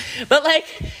damn time. But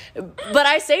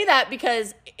I say that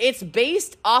because it's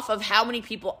based off of how many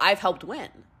people I've helped win.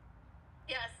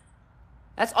 Yes.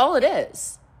 That's all it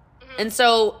is. Mm-hmm. And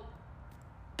so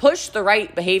push the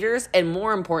right behaviors, and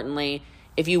more importantly,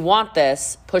 if you want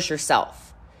this, push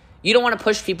yourself. You don't want to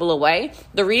push people away.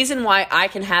 The reason why I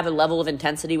can have a level of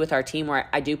intensity with our team where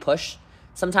I do push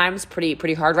sometimes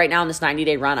pretty hard right now in this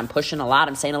 90-day run, I'm pushing a lot.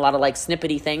 I'm saying a lot of like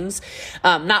snippety things.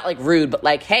 Not like rude, but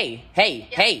like, hey.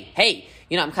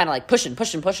 You know, I'm kind of like pushing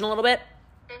a little bit.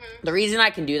 Mm-hmm. The reason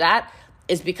I can do that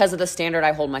is because of the standard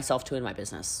I hold myself to in my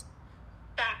business.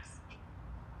 Facts.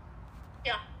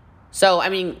 Yeah. So, I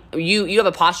mean, you have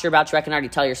a posture about you. I can already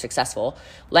tell you're successful.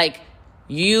 Like,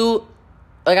 I'll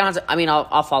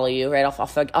follow you, right?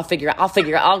 I'll figure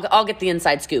out, I'll get the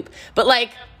inside scoop. But like,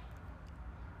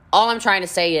 all I'm trying to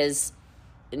say is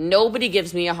nobody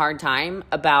gives me a hard time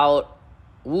about,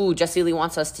 ooh, Jessie Lee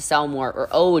wants us to sell more, or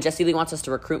oh, Jessie Lee wants us to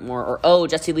recruit more, or oh,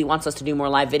 Jessie Lee wants us to do more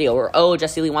live video, or oh,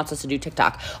 Jessie Lee wants us to do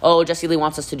TikTok, oh, Jessie Lee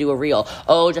wants us to do a reel,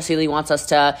 oh, Jessie Lee wants us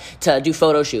to do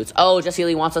photo shoots, oh, Jessie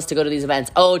Lee wants us to go to these events,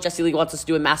 oh, Jessie Lee wants us to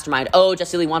do a mastermind, oh,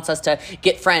 Jessie Lee wants us to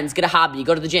get friends, get a hobby,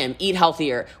 go to the gym, eat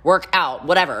healthier, work out,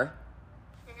 whatever.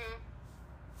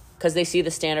 Because they see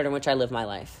the standard in which I live my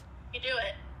life. You do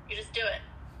it. You just do it.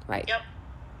 Right. Yep.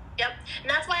 And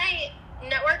that's why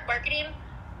network marketing,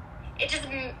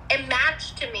 it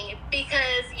matched to me,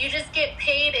 because you just get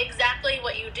paid exactly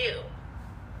what you do,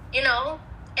 you know?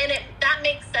 And that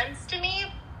makes sense to me,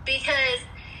 because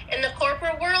in the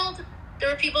corporate world, there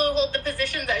were people who hold the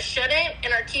positions that shouldn't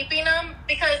and are keeping them,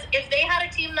 because if they had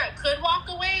a team that could walk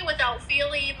away without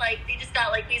feeling like they just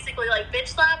got like basically like bitch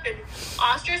slapped and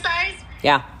ostracized,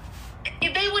 yeah,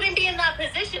 they wouldn't be in that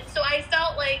position. So I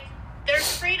felt like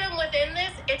there's freedom within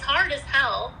this. It's hard as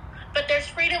hell, but there's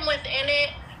freedom within it,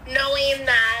 knowing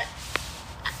that,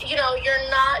 you know, you're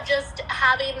not just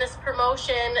having this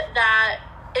promotion that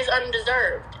is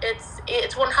undeserved.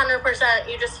 It's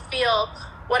 100%. You just feel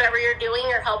whatever you're doing,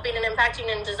 you're helping and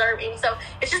impacting and deserving. So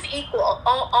it's just equal,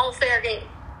 all fair game.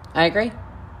 I agree.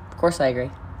 Of course I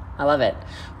agree. I love it.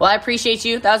 Well, I appreciate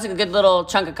you. That was a good little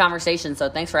chunk of conversation. So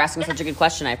thanks for asking such a good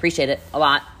question. I appreciate it a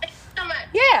lot. Thanks so much.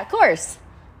 Yeah, of course.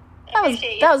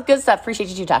 That was good stuff. Appreciate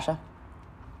you too, Tasha.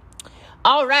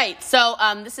 All right. So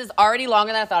this is already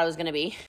longer than I thought it was going to be.